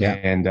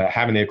 And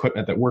having the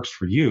equipment that works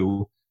for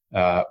you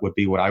would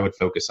be what I would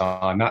focus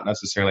on, not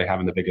necessarily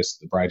having the biggest,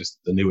 the brightest,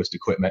 the newest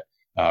equipment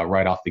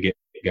right off the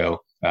get-go.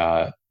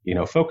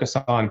 Focus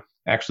on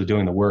actually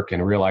doing the work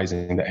and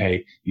realizing that,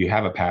 hey, you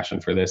have a passion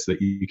for this,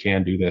 that you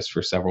can do this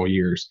for several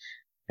years.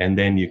 And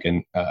then you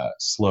can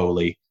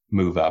slowly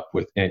move up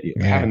with it.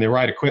 Having the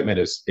right equipment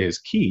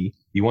is key.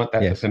 You want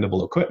that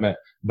dependable equipment,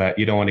 but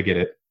you don't want to get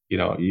it, you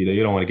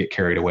don't want to get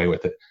carried away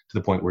with it to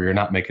the point where you're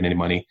not making any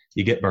money.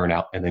 You get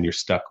burnout and then you're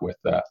stuck with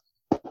brand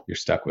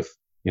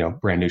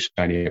new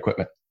shiny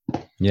equipment.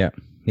 No,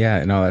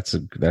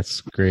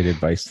 that's great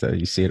advice. That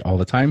you see it all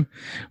the time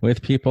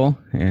with people,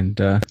 and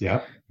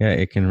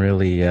it can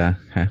really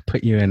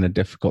put you in a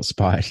difficult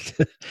spot.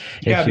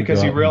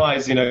 Because you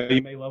realize you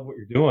may love what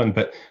you're doing,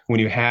 but when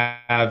you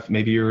have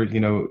maybe you're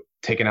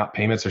taking out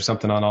payments or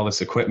something on all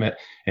this equipment,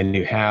 and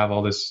you have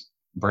all this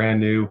brand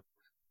new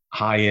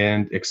high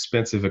end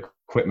expensive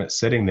equipment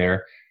sitting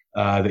there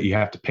that you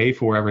have to pay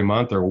for every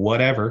month or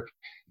whatever.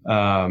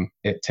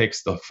 It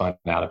takes the fun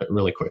out of it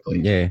really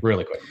quickly.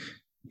 Really quick.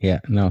 Yeah,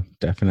 no,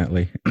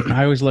 definitely.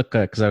 I always look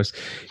because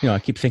I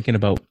keep thinking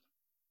about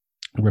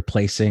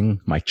replacing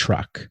my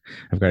truck.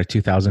 I've got a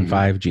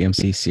 2005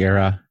 GMC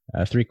Sierra,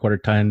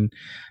 3/4 ton,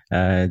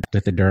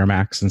 with the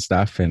Duramax and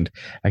stuff. And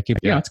I keep,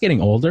 it's getting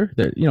older.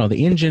 The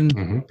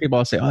engine, people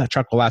all say, oh, that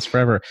truck will last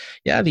forever.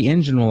 Yeah, the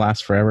engine will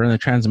last forever. And the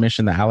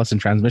transmission, the Allison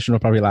transmission will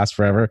probably last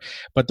forever.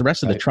 But the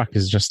rest of the truck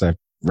is just a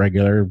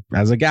regular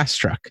as a gas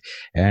truck,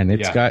 and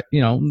it's got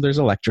there's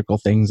electrical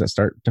things that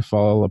start to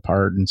fall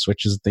apart and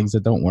switches and things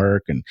that don't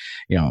work, and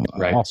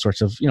all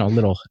sorts of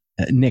little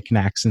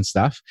knickknacks and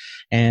stuff.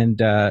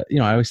 And I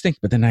always think,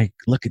 but then I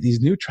look at these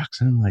new trucks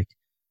and I'm like,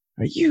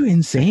 are you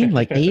insane?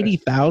 Like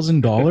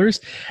 $80,000?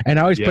 And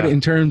I always put it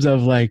in terms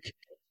of like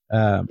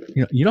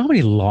you know how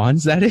many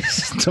lawns that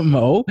is to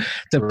mow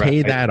to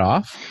pay that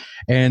off.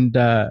 And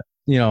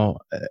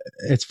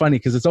it's funny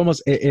because it's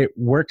almost, it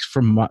works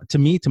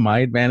to my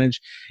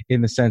advantage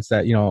in the sense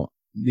that,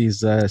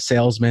 these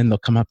salesmen, they'll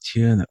come up to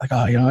you and they're like,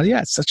 oh,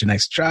 it's such a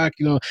nice truck,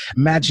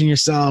 imagine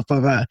yourself.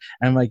 And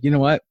I'm like, you know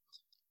what?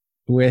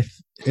 With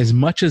as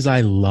much as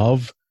I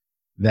love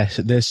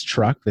this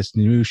truck, this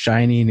new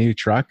shiny new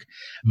truck,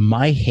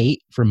 my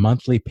hate for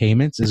monthly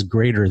payments is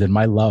greater than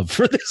my love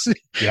for this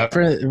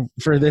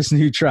for this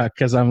new truck.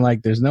 Cause I'm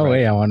like, there's no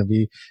way I want to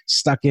be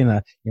stuck in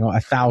a,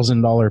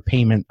 $1,000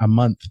 payment a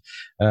month,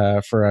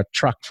 for a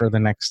truck for the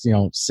next,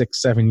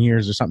 6-7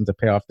 years or something to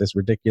pay off this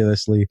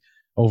ridiculously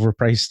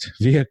overpriced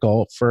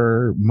vehicle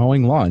for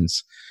mowing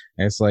lawns.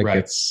 And it's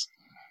like,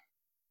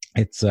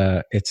 it's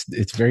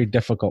very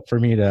difficult for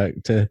me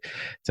to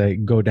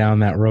go down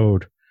that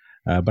road.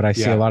 But I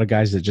see a lot of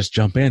guys that just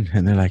jump in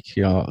and they're like,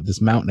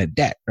 this mountain of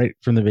debt right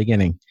from the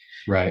beginning.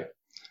 Right.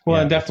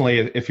 Well, and definitely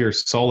if you're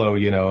solo,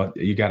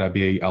 you got to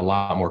be a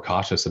lot more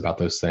cautious about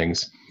those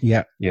things.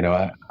 Yeah.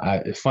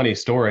 Funny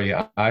story.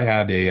 I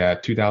had a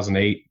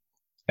 2008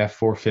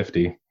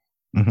 F450.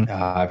 Mm-hmm.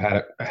 I've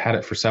had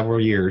it for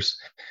several years,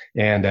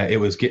 and it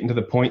was getting to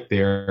the point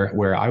there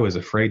where I was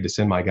afraid to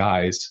send my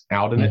guys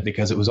out in it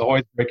because it was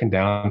always breaking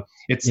down.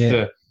 It's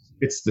the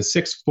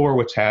 6.4,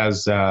 which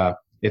has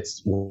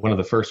it's one of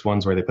the first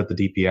ones where they put the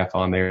DPF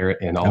on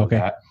there and all of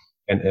that,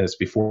 and it's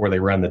before they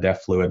run the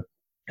DEF fluid.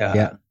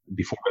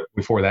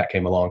 Before that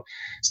came along,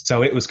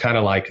 so it was kind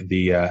of like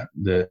the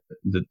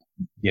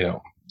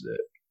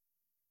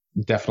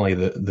definitely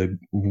the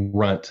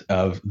runt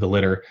of the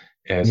litter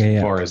as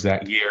far as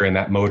that year and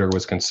that motor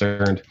was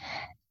concerned.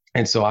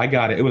 And so I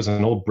got it. It was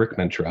an old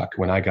Brickman truck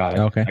when I got it.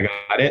 Okay. I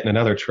got it in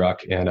another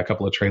truck and a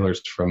couple of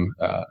trailers from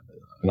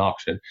an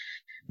auction.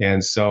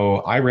 And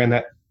so I ran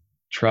that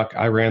truck.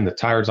 I ran the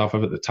tires off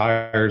of it. The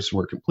tires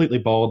were completely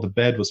bald. The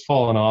bed was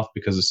falling off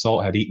because the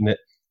salt had eaten it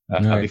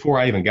before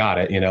I even got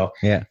it, and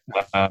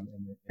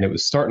it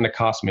was starting to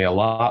cost me a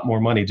lot more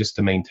money just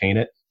to maintain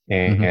it.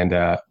 And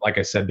like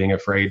I said, being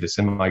afraid to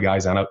send my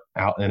guys out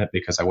in it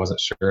because I wasn't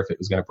sure if it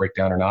was going to break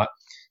down or not.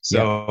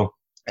 So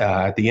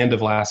at the end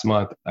of last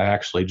month, I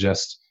actually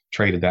just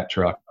traded that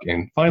truck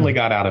and finally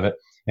got out of it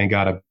and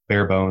got a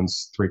bare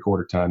bones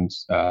 3/4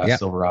 tons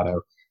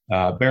Silverado.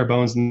 Bare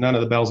bones, none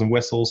of the bells and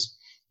whistles.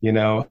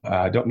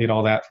 Don't need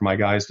all that for my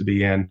guys to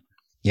be in.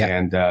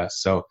 And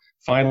so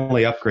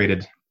finally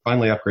upgraded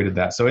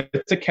that. So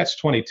it's a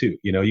catch-22.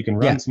 You can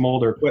run some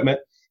older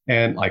equipment.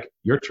 And like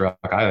your truck,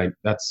 I think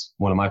that's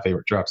one of my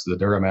favorite trucks, the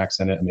Duramax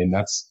in it. I mean,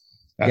 that's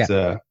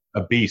a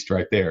beast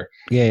right there.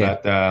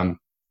 But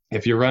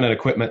if you're running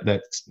equipment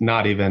that's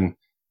not even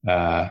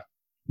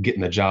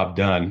getting the job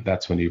done,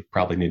 that's when you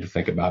probably need to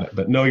think about it.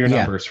 But know your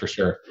numbers for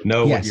sure.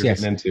 Know what you're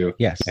getting into.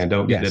 And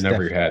don't get it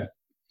over your head.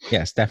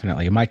 Yes,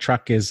 definitely. My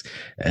truck is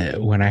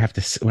when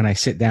I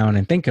sit down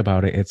and think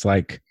about it, it's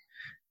like,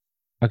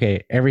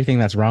 okay, everything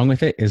that's wrong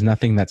with it is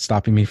nothing that's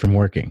stopping me from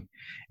working.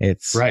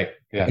 It's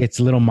it's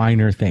little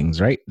minor things,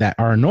 right? That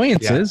are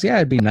annoyances.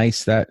 It'd be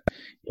nice that,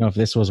 if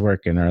this was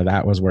working or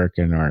that was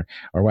working or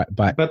what,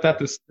 but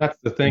that's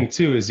the thing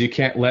too, is you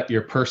can't let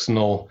your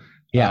personal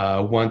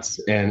wants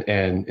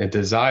and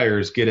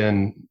desires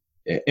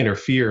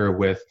interfere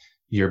with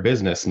your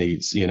business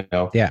needs,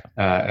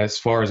 as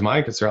far as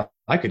my concern,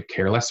 I could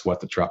care less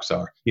what the trucks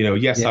are,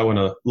 I want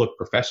to look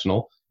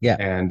professional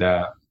and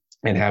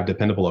have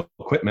dependable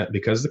equipment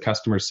because the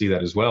customers see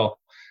that as well.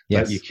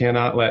 But you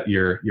cannot let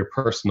your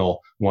personal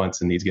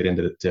wants and needs get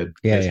into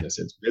business.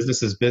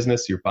 Business is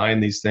business. You're buying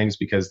these things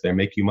because they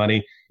make you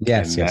money.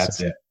 That's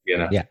it.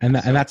 And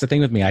that's the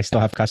thing with me. I still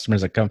have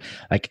customers that come,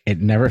 like, it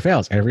never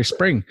fails. Every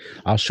spring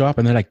I'll show up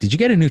and they're like, "Did you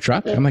get a new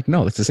truck?" I'm like,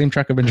 "No, it's the same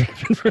truck I've been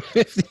driving for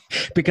 50,"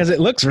 because it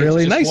looks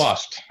really nice.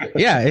 Washed.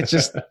 It's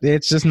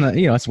just not,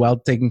 it's well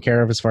taken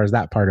care of as far as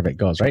that part of it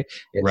goes, right?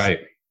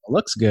 It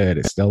looks good.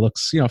 It still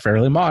looks,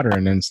 fairly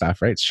modern and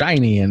stuff, right? It's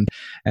shiny and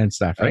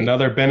stuff, right?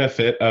 Another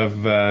benefit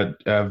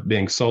of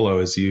being solo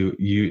is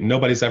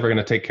nobody's ever going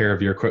to take care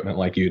of your equipment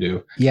like you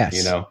do.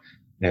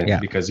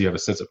 Because you have a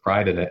sense of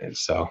pride in it. And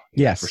so,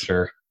 for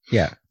sure.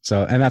 Yeah.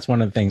 So, and that's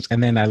one of the things.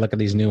 And then I look at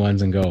these new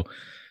ones and go,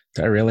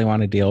 do I really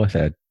want to deal with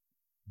a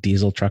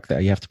diesel truck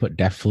that you have to put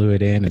DEF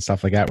fluid in and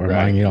stuff like that? Where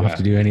mine, you don't have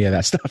to do any of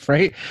that stuff,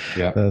 right?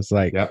 Yeah. So it's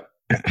like,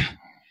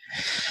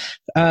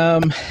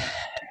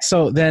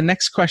 so the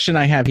next question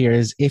I have here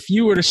is, if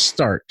you were to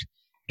start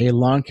a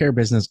lawn care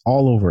business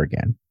all over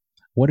again,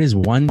 what is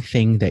one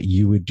thing that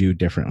you would do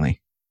differently?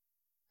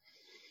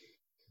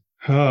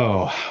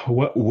 Oh,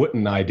 what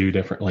wouldn't I do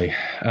differently?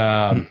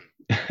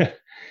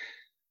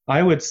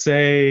 I would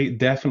say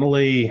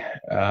definitely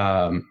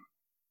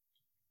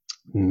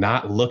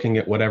not looking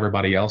at what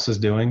everybody else is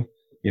doing.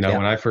 When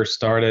I first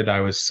started, I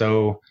was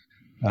so,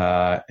 we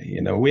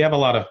have a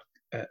lot of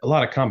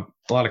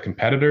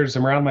competitors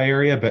around my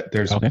area, but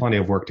there's plenty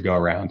of work to go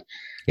around.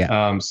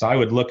 So I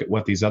would look at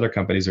what these other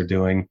companies are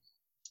doing,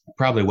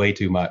 probably way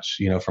too much,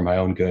 for my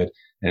own good,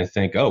 and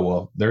think, oh,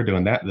 well, they're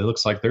doing that. It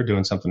looks like they're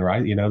doing something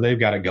right. They've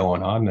got it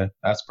going on.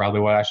 That's probably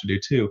what I should do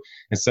too,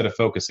 instead of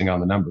focusing on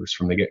the numbers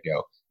from the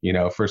get-go.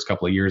 First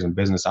couple of years in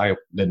business, I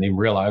didn't even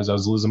realize I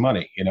was losing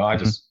money.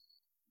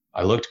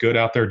 I looked good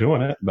out there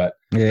doing it, but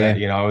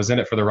I was in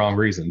it for the wrong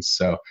reasons.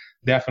 So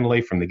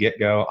definitely from the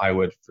get-go, I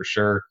would for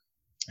sure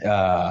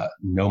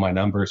know my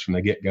numbers from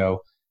the get-go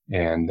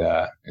and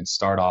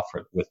start off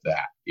with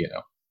that,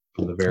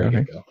 from the very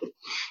get-go.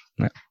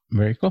 Yeah,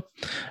 very cool.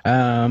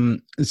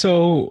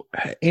 So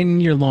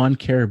in your lawn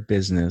care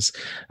business,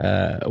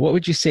 what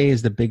would you say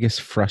is the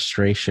biggest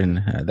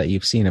frustration that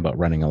you've seen about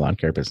running a lawn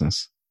care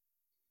business?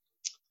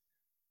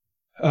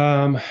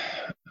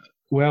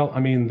 Well, I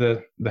mean,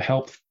 the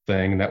health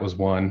thing, that was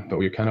one, but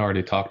we kind of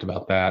already talked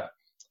about that.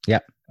 Yeah.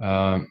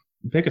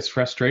 Biggest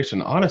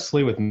frustration,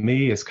 honestly, with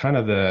me is kind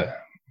of the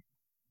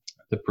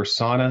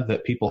persona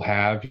that people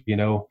have,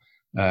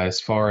 as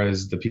far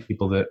as the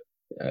people that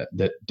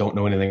don't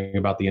know anything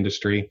about the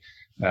industry,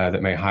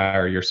 that may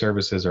hire your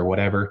services or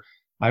whatever.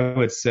 I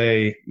would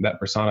say that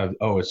persona of,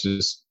 oh, it's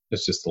just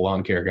the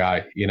lawn care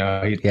guy. He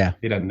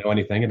doesn't know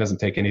anything. It doesn't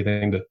take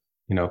anything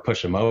to,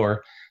 push a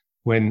mower.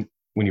 When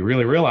you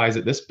really realize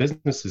that this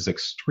business is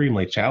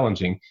extremely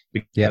challenging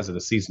because of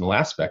the seasonal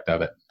aspect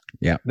of it.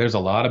 Yeah. There's a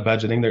lot of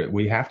budgeting that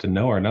we have to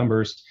know our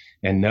numbers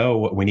and know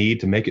what we need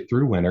to make it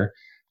through winter.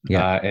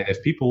 Yeah. And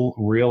if people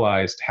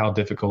realized how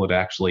difficult it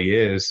actually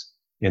is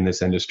in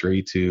this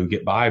industry to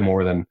get by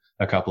more than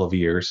a couple of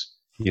years,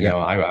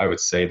 I would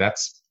say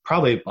that's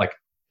probably like,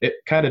 it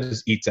kind of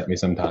just eats at me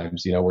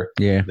sometimes, where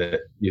that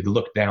you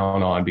look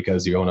down on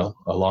because you own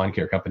a lawn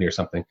care company or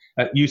something.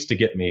 That used to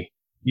get me.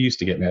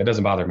 It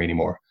doesn't bother me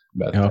anymore,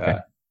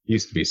 but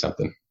used to be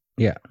something.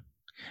 Yeah.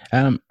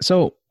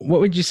 So what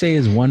would you say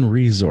is one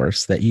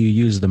resource that you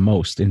use the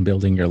most in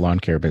building your lawn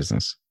care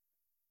business?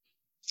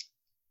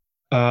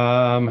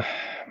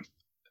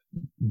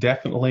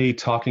 Definitely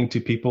talking to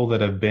people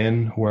that have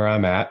been where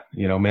I'm at,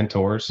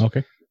 mentors.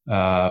 Okay.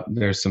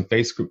 There's some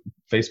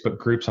Facebook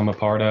groups I'm a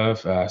part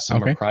of.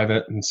 Some are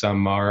private and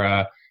some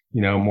are,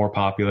 more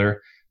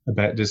popular.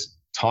 But just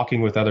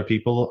talking with other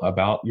people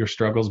about your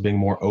struggles, being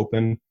more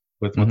open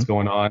with what's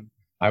going on.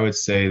 I would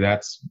say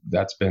that's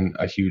been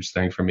a huge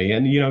thing for me.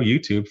 And,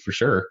 YouTube for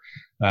sure.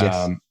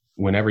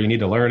 Whenever you need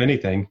to learn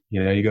anything,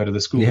 you go to the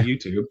school of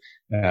YouTube,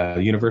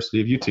 University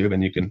of YouTube,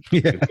 and you can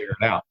figure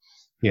it out.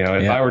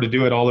 If I were to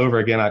do it all over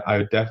again, I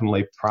would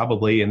definitely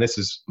probably, and this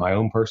is my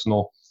own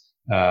personal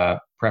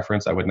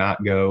preference, I would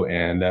not go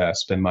and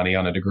spend money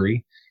on a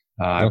degree.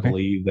 I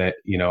believe that,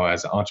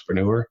 as an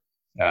entrepreneur,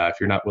 if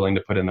you're not willing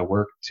to put in the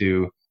work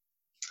to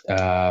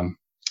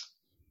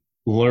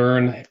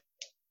learn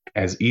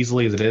as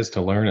easily as it is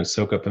to learn and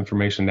soak up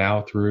information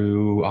now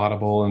through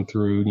Audible and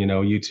through,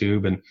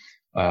 YouTube and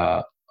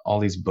all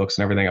these books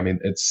and everything. I mean,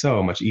 it's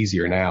so much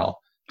easier now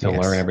to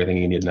learn everything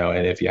you need to know.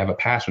 And if you have a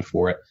passion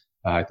for it,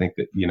 I think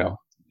that,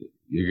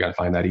 you're going to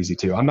find that easy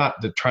too. I'm not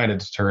trying to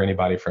deter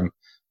anybody from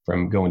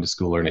going to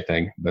school or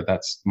anything, but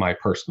that's my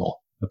personal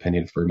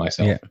opinion for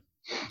myself.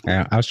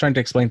 Yeah. I was trying to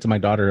explain to my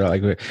daughter,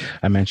 like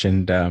I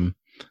mentioned,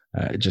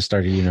 just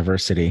started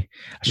university.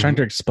 I was trying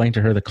to explain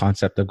to her the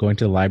concept of going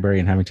to the library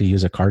and having to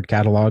use a card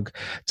catalog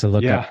to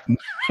look up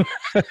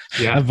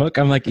a book.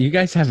 I'm like, you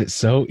guys have it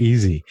so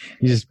easy.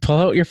 You just pull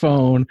out your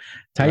phone,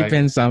 type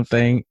in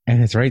something,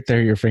 and it's right there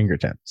at your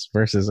fingertips.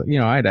 Versus,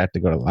 I'd have to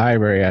go to the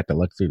library. I had to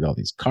look through all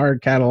these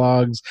card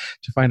catalogs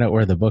to find out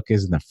where the book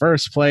is in the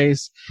first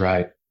place.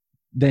 Right.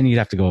 Then you'd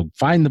have to go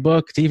find the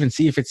book to even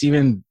see if it's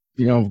even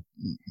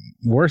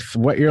worth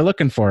what you're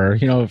looking for,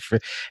 if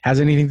it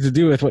has anything to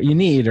do with what you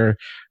need or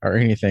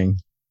anything.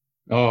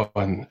 Oh,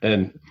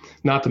 and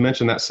not to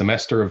mention that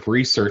semester of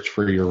research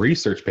for your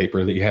research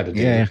paper that you had to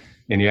do. Yeah.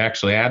 And you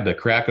actually had to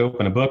crack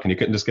open a book and you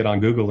couldn't just get on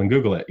Google and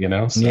Google it,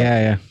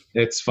 So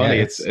it's funny.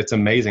 It's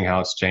amazing how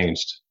it's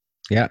changed.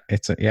 Yeah.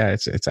 It's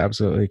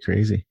absolutely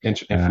crazy.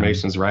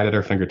 Information's right at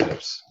our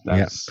fingertips.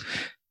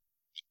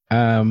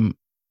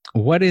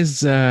 What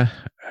is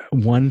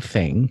one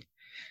thing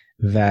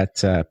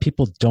that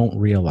people don't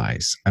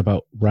realize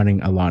about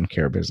running a lawn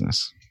care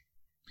business?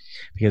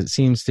 Because it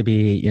seems to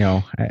be,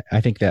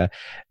 I think the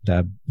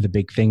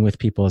big thing with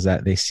people is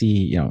that they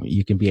see,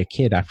 you can be a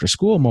kid after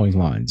school mowing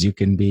lawns. You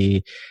can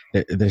be,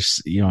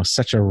 there's,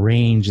 such a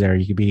range there.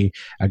 You could be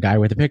a guy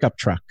with a pickup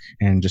truck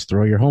and just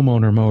throw your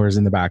homeowner mowers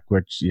in the back,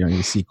 which,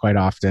 you see quite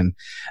often,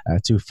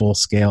 to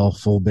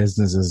full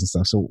businesses and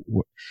stuff. So,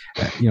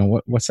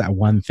 what's that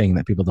one thing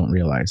that people don't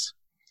realize?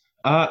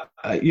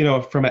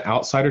 From an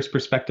outsider's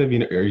perspective,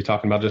 are you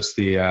talking about just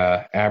the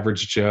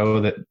average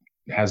Joe that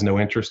has no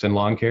interest in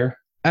lawn care?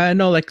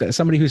 No, like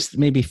somebody who's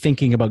maybe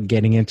thinking about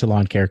getting into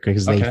lawn care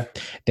because they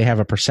have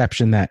a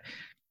perception that,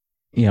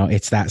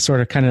 it's that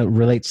sort of kind of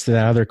relates to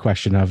that other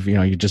question of,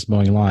 you're just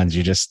mowing lawns.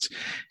 It's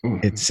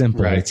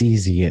simple. Right. It's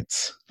easy.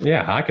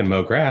 I can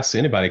mow grass.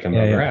 Anybody can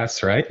mow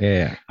grass, right?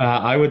 Yeah.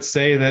 I would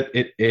say that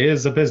it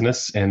is a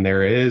business and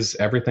there is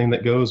everything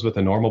that goes with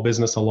a normal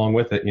business along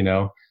with it,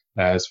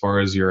 as far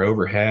as your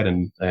overhead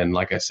and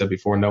like I said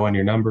before, knowing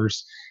your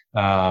numbers,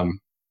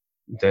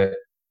 that,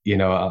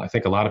 I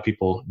think a lot of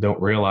people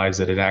don't realize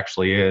that it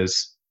actually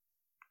is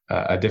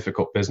a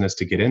difficult business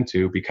to get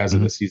into because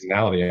of the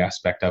seasonality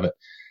aspect of it.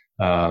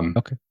 And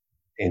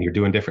you're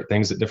doing different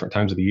things at different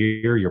times of the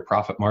year, your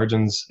profit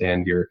margins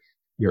and your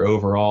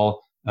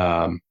overall,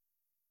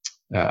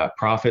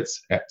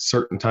 profits at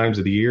certain times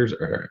of the years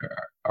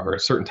or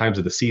certain times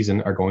of the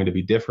season are going to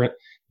be different,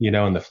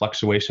 and the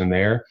fluctuation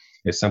there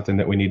is something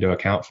that we need to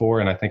account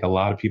for. And I think a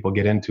lot of people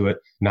get into it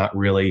not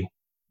really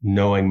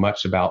knowing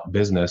much about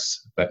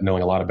business, but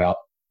knowing a lot about,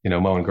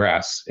 mowing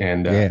grass.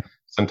 And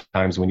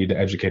sometimes we need to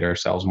educate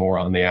ourselves more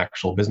on the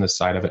actual business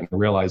side of it and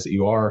realize that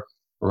you are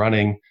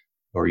running,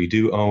 or you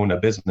do own a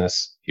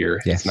business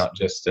here. Yes. It's not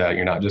just,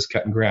 you're not just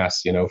cutting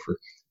grass,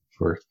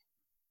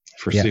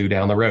 for Sue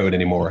down the road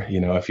anymore.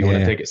 If you want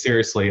to take it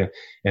seriously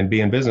and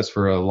be in business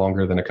for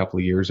longer than a couple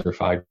of years or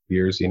 5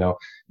 years, you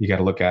got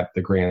to look at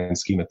the grand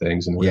scheme of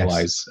things and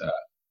realize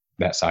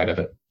that side of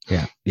it.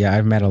 Yeah. Yeah.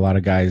 I've met a lot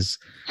of guys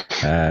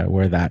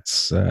where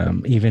that's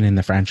even in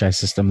the franchise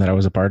system that I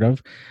was a part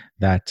of,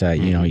 that,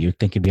 you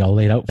think it'd be all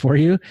laid out for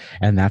you.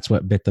 And that's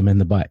what bit them in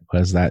the butt,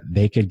 was that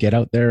they could get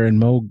out there and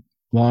mow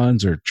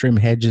lawns or trim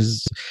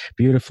hedges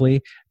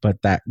beautifully, but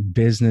that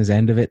business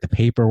end of it, the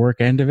paperwork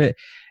end of it,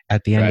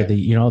 at the end of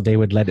the, they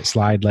would let it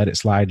slide. And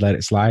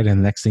the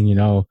next thing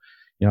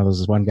there was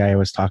this one guy I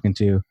was talking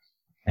to,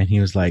 and he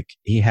was like,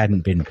 he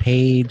hadn't been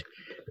paid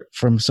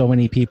from so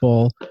many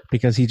people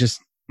because he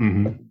just,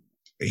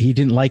 he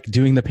didn't like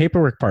doing the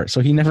paperwork part. So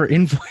he never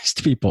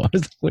invoiced people. I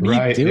was like, what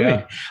are you doing?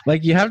 Yeah.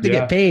 Like, you have to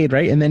get paid,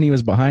 right? And then he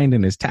was behind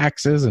in his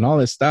taxes and all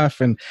this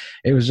stuff. And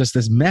it was just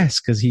this mess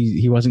because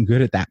he wasn't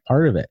good at that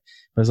part of it.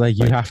 I was like,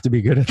 you have to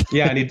be good at that.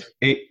 Yeah. And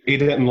he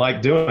didn't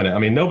like doing it. I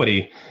mean,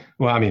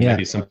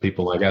 maybe some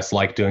people, I guess,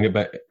 like doing it,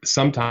 but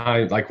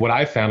sometimes, like, what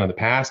I found in the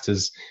past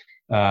is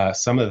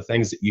some of the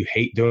things that you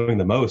hate doing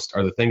the most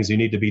are the things you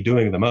need to be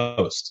doing the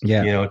most,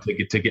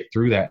 to get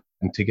through that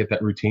and to get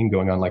that routine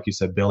going on. Like you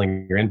said,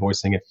 billing, your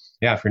invoicing it.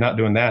 Yeah. If you're not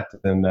doing that,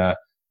 then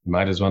you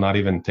might as well not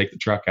even take the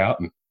truck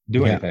out and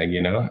do anything,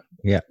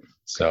 Yeah.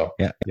 So,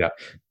 yeah.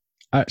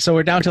 So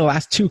we're down to the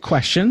last 2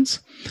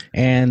 questions,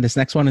 and this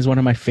next one is one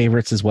of my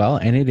favorites as well.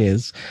 And it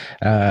is,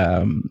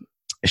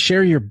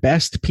 share your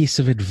best piece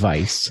of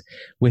advice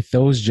with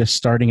those just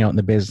starting out in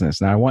the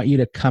business. Now, I want you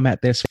to come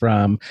at this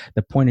from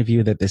the point of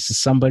view that this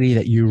is somebody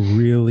that you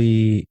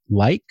really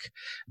like,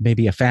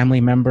 maybe a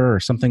family member or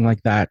something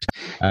like that.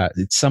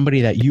 It's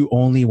somebody that you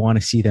only want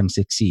to see them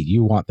succeed.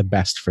 You want the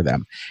best for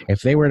them.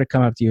 If they were to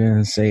come up to you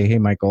and say, hey,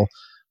 Michael,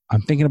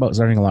 I'm thinking about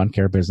starting a lawn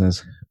care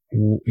business.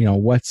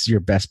 What's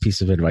your best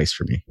piece of advice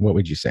for me? What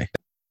would you say?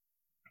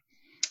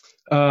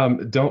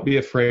 Don't be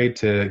afraid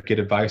to get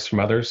advice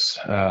from others.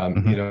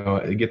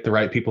 Get the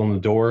right people in the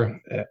door.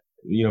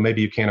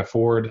 Maybe you can't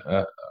afford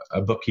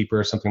a bookkeeper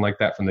or something like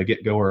that from the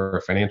get-go, or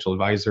a financial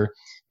advisor,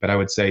 but I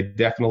would say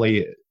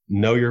definitely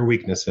know your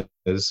weaknesses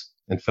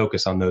and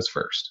focus on those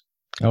first.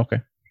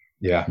 Okay.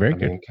 Yeah. Very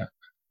good.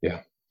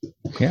 Yeah.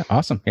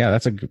 Awesome. Yeah.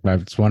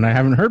 That's one I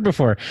haven't heard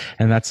before.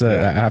 And that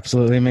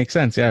absolutely makes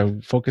sense. Yeah.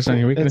 Focus on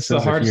your weaknesses.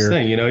 It's the hardest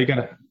thing, you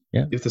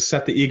have to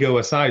set the ego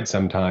aside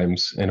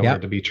sometimes in order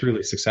to be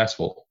truly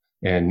successful.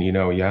 And, you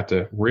have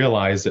to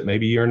realize that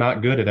maybe you're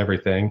not good at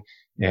everything.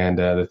 And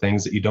the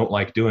things that you don't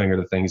like doing are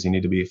the things you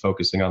need to be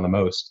focusing on the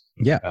most.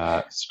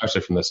 Yeah.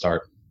 Especially from the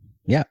start.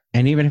 Yeah.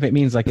 And even if it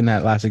means, like in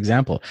that last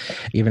example,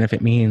 even if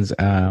it means,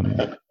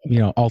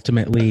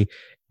 ultimately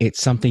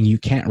it's something you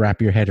can't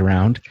wrap your head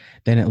around,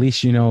 then at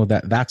least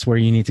that's where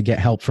you need to get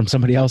help from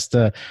somebody else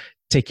to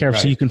take care of,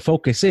 so you can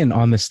focus in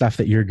on the stuff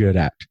that you're good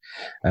at.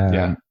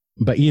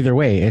 But either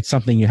way, it's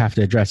something you have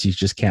to address. You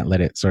just can't let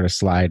it sort of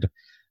slide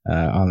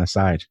on the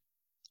side.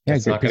 Yeah,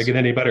 it's not going to get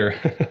any better.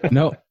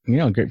 No,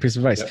 great piece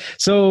of advice. Yep.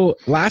 So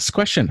last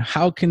question,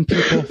 how can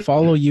people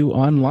follow you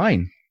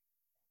online?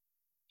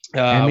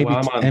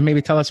 And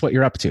maybe tell us what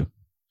you're up to.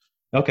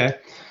 Okay.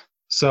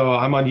 So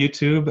I'm on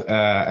YouTube,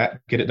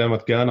 at Get It Done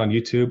with Gun on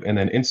YouTube, and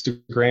then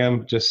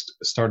Instagram, just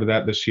started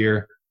that this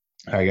year,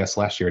 I guess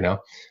last year now,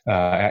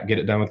 at Get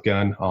It Done with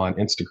Gun on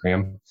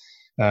Instagram,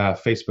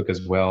 Facebook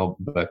as well,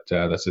 but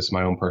that's just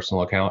my own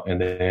personal account.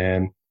 And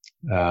then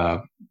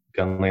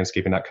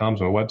gunlandscaping.com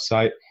is my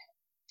website.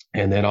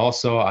 And then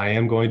also I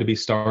am going to be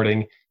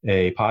starting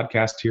a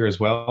podcast here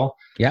as well.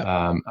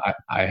 Yeah.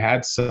 I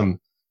had some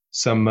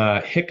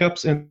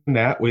hiccups in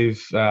that. And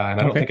I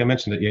don't think I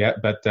mentioned it yet,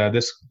 but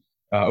this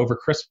over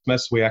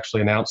Christmas, we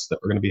actually announced that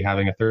we're going to be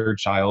having a 3rd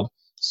child.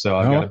 So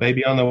I've got a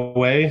baby on the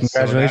way.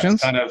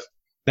 Congratulations. So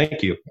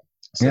thank you.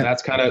 So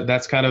that's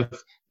kind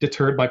of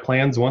deterred my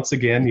plans once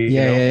again,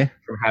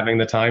 from having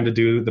the time to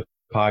do the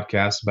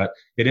podcast, but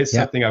it is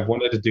something I've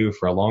wanted to do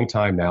for a long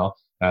time now.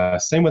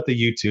 Same with the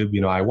YouTube,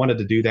 I wanted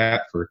to do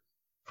that for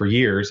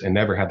years and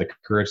never had the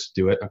courage to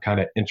do it. I'm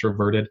kind of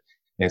introverted.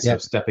 And so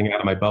stepping out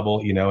of my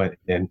bubble,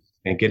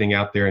 and getting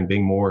out there and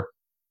being more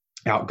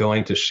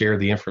outgoing to share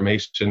the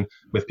information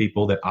with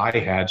people that I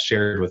had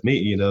shared with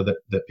me,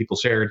 that people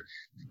shared,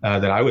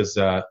 that I was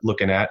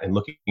looking at and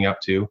looking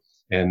up to.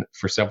 And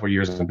for several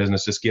years in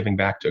business, just giving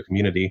back to a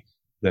community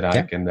that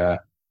I can,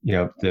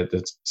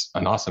 that's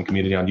an awesome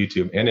community on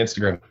YouTube and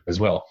Instagram as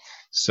well.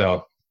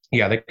 So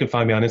they can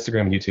find me on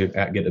Instagram and YouTube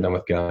at Get It Done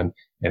with Gun.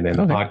 And then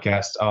the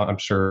podcast, I'm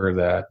sure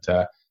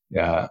that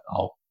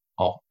I'll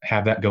I'll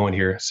have that going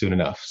here soon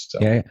enough. So.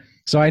 Yeah.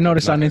 So I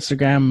noticed on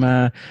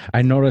Instagram,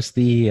 I noticed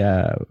the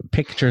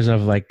pictures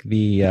of like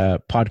the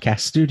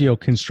podcast studio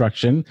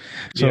construction.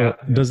 So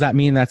does that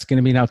mean that's going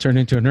to be now turned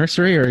into a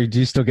nursery, or do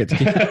you still get to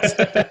keep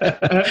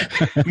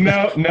it?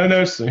 No.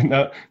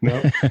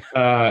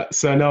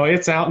 So no,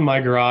 it's out in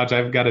my garage.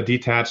 I've got a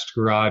detached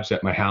garage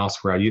at my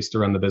house where I used to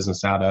run the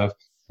business out of.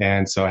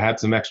 And so I had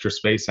some extra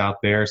space out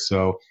there.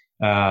 So,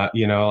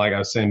 like I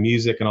was saying,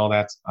 music and all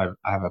that, I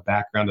have a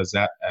background of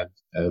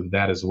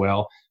that as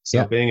well.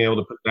 So being able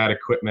to put that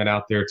equipment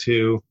out there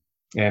too,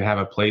 and have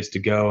a place to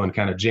go and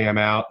kind of jam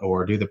out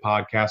or do the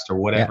podcast or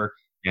whatever,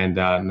 and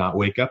not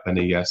wake up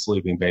any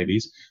sleeping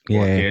babies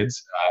or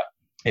kids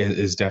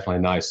is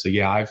definitely nice. So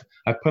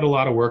I've put a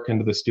lot of work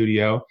into the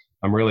studio.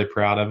 I'm really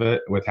proud of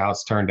it with how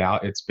it's turned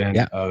out. It's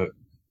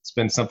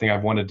been something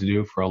I've wanted to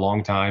do for a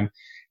long time,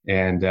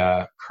 and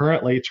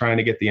currently trying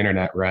to get the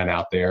internet run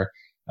out there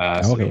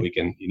so that we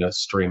can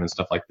stream and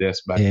stuff like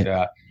this.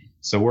 But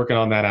so working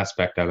on that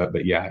aspect of it,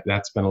 but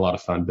that's been a lot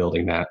of fun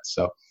building that.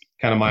 So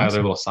kind of my other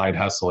little side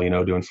hustle,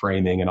 doing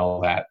framing and all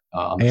that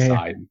on the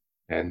side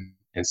and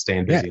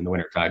staying busy in the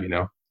wintertime,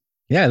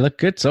 Yeah, it looked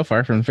good so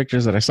far from the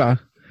pictures that I saw.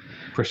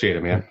 Appreciate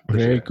it, man.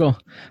 Very cool.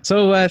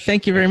 So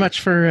thank you very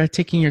much for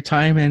taking your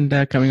time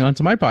and coming on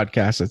to my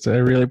podcast. I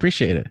really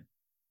appreciate it.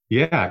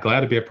 Yeah,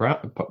 glad to be a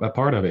part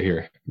of it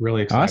here.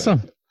 Really excited.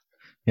 Awesome.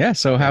 Yeah,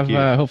 so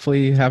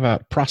hopefully have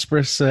a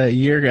prosperous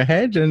year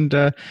ahead, and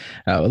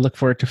look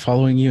forward to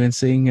following you and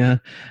seeing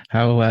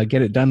how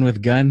Get It Done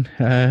with Gun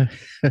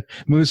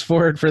moves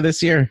forward for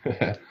this year.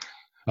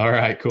 All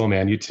right, cool,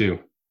 man. You too.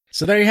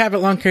 So there you have it,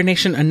 Lawn Care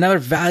Nation, another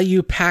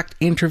value-packed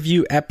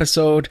interview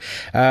episode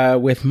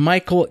with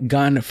Michael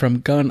Gunn from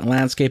Gunn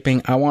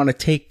Landscaping. I want to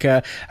take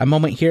a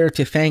moment here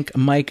to thank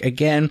Mike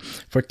again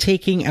for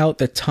taking out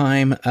the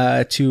time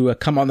to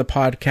come on the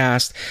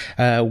podcast.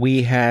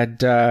 We had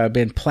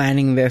been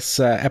planning this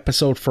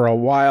episode for a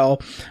while,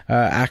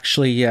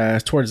 actually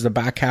towards the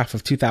back half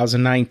of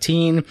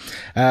 2019,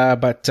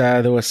 but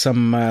there was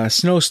some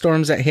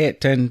snowstorms that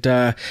hit,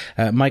 and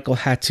Michael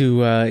had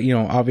to,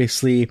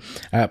 obviously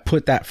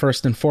put that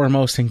first and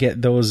foremost and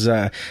get those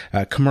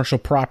commercial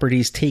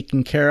properties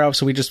taken care of.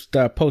 So we just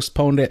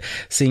postponed it,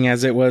 seeing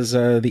as it was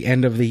the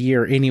end of the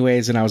year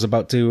anyways, and I was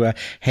about to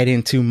head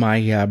into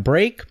my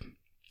break.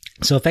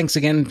 So thanks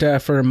again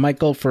for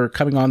Michael for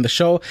coming on the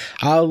show.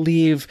 I'll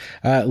leave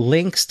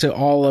links to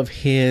all of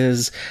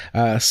his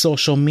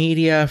social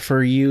media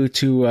for you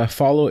to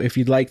follow if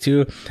you'd like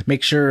to.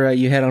 Make sure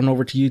you head on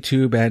over to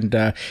YouTube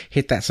and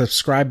hit that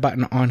subscribe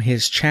button on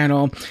his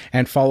channel,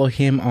 and follow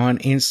him on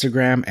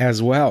Instagram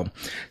as well.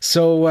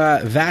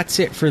 So that's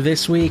it for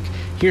this week.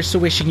 Here's to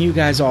wishing you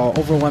guys all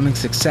overwhelming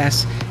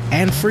success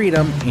and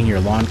freedom in your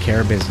lawn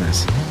care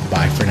business.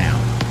 Bye for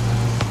now.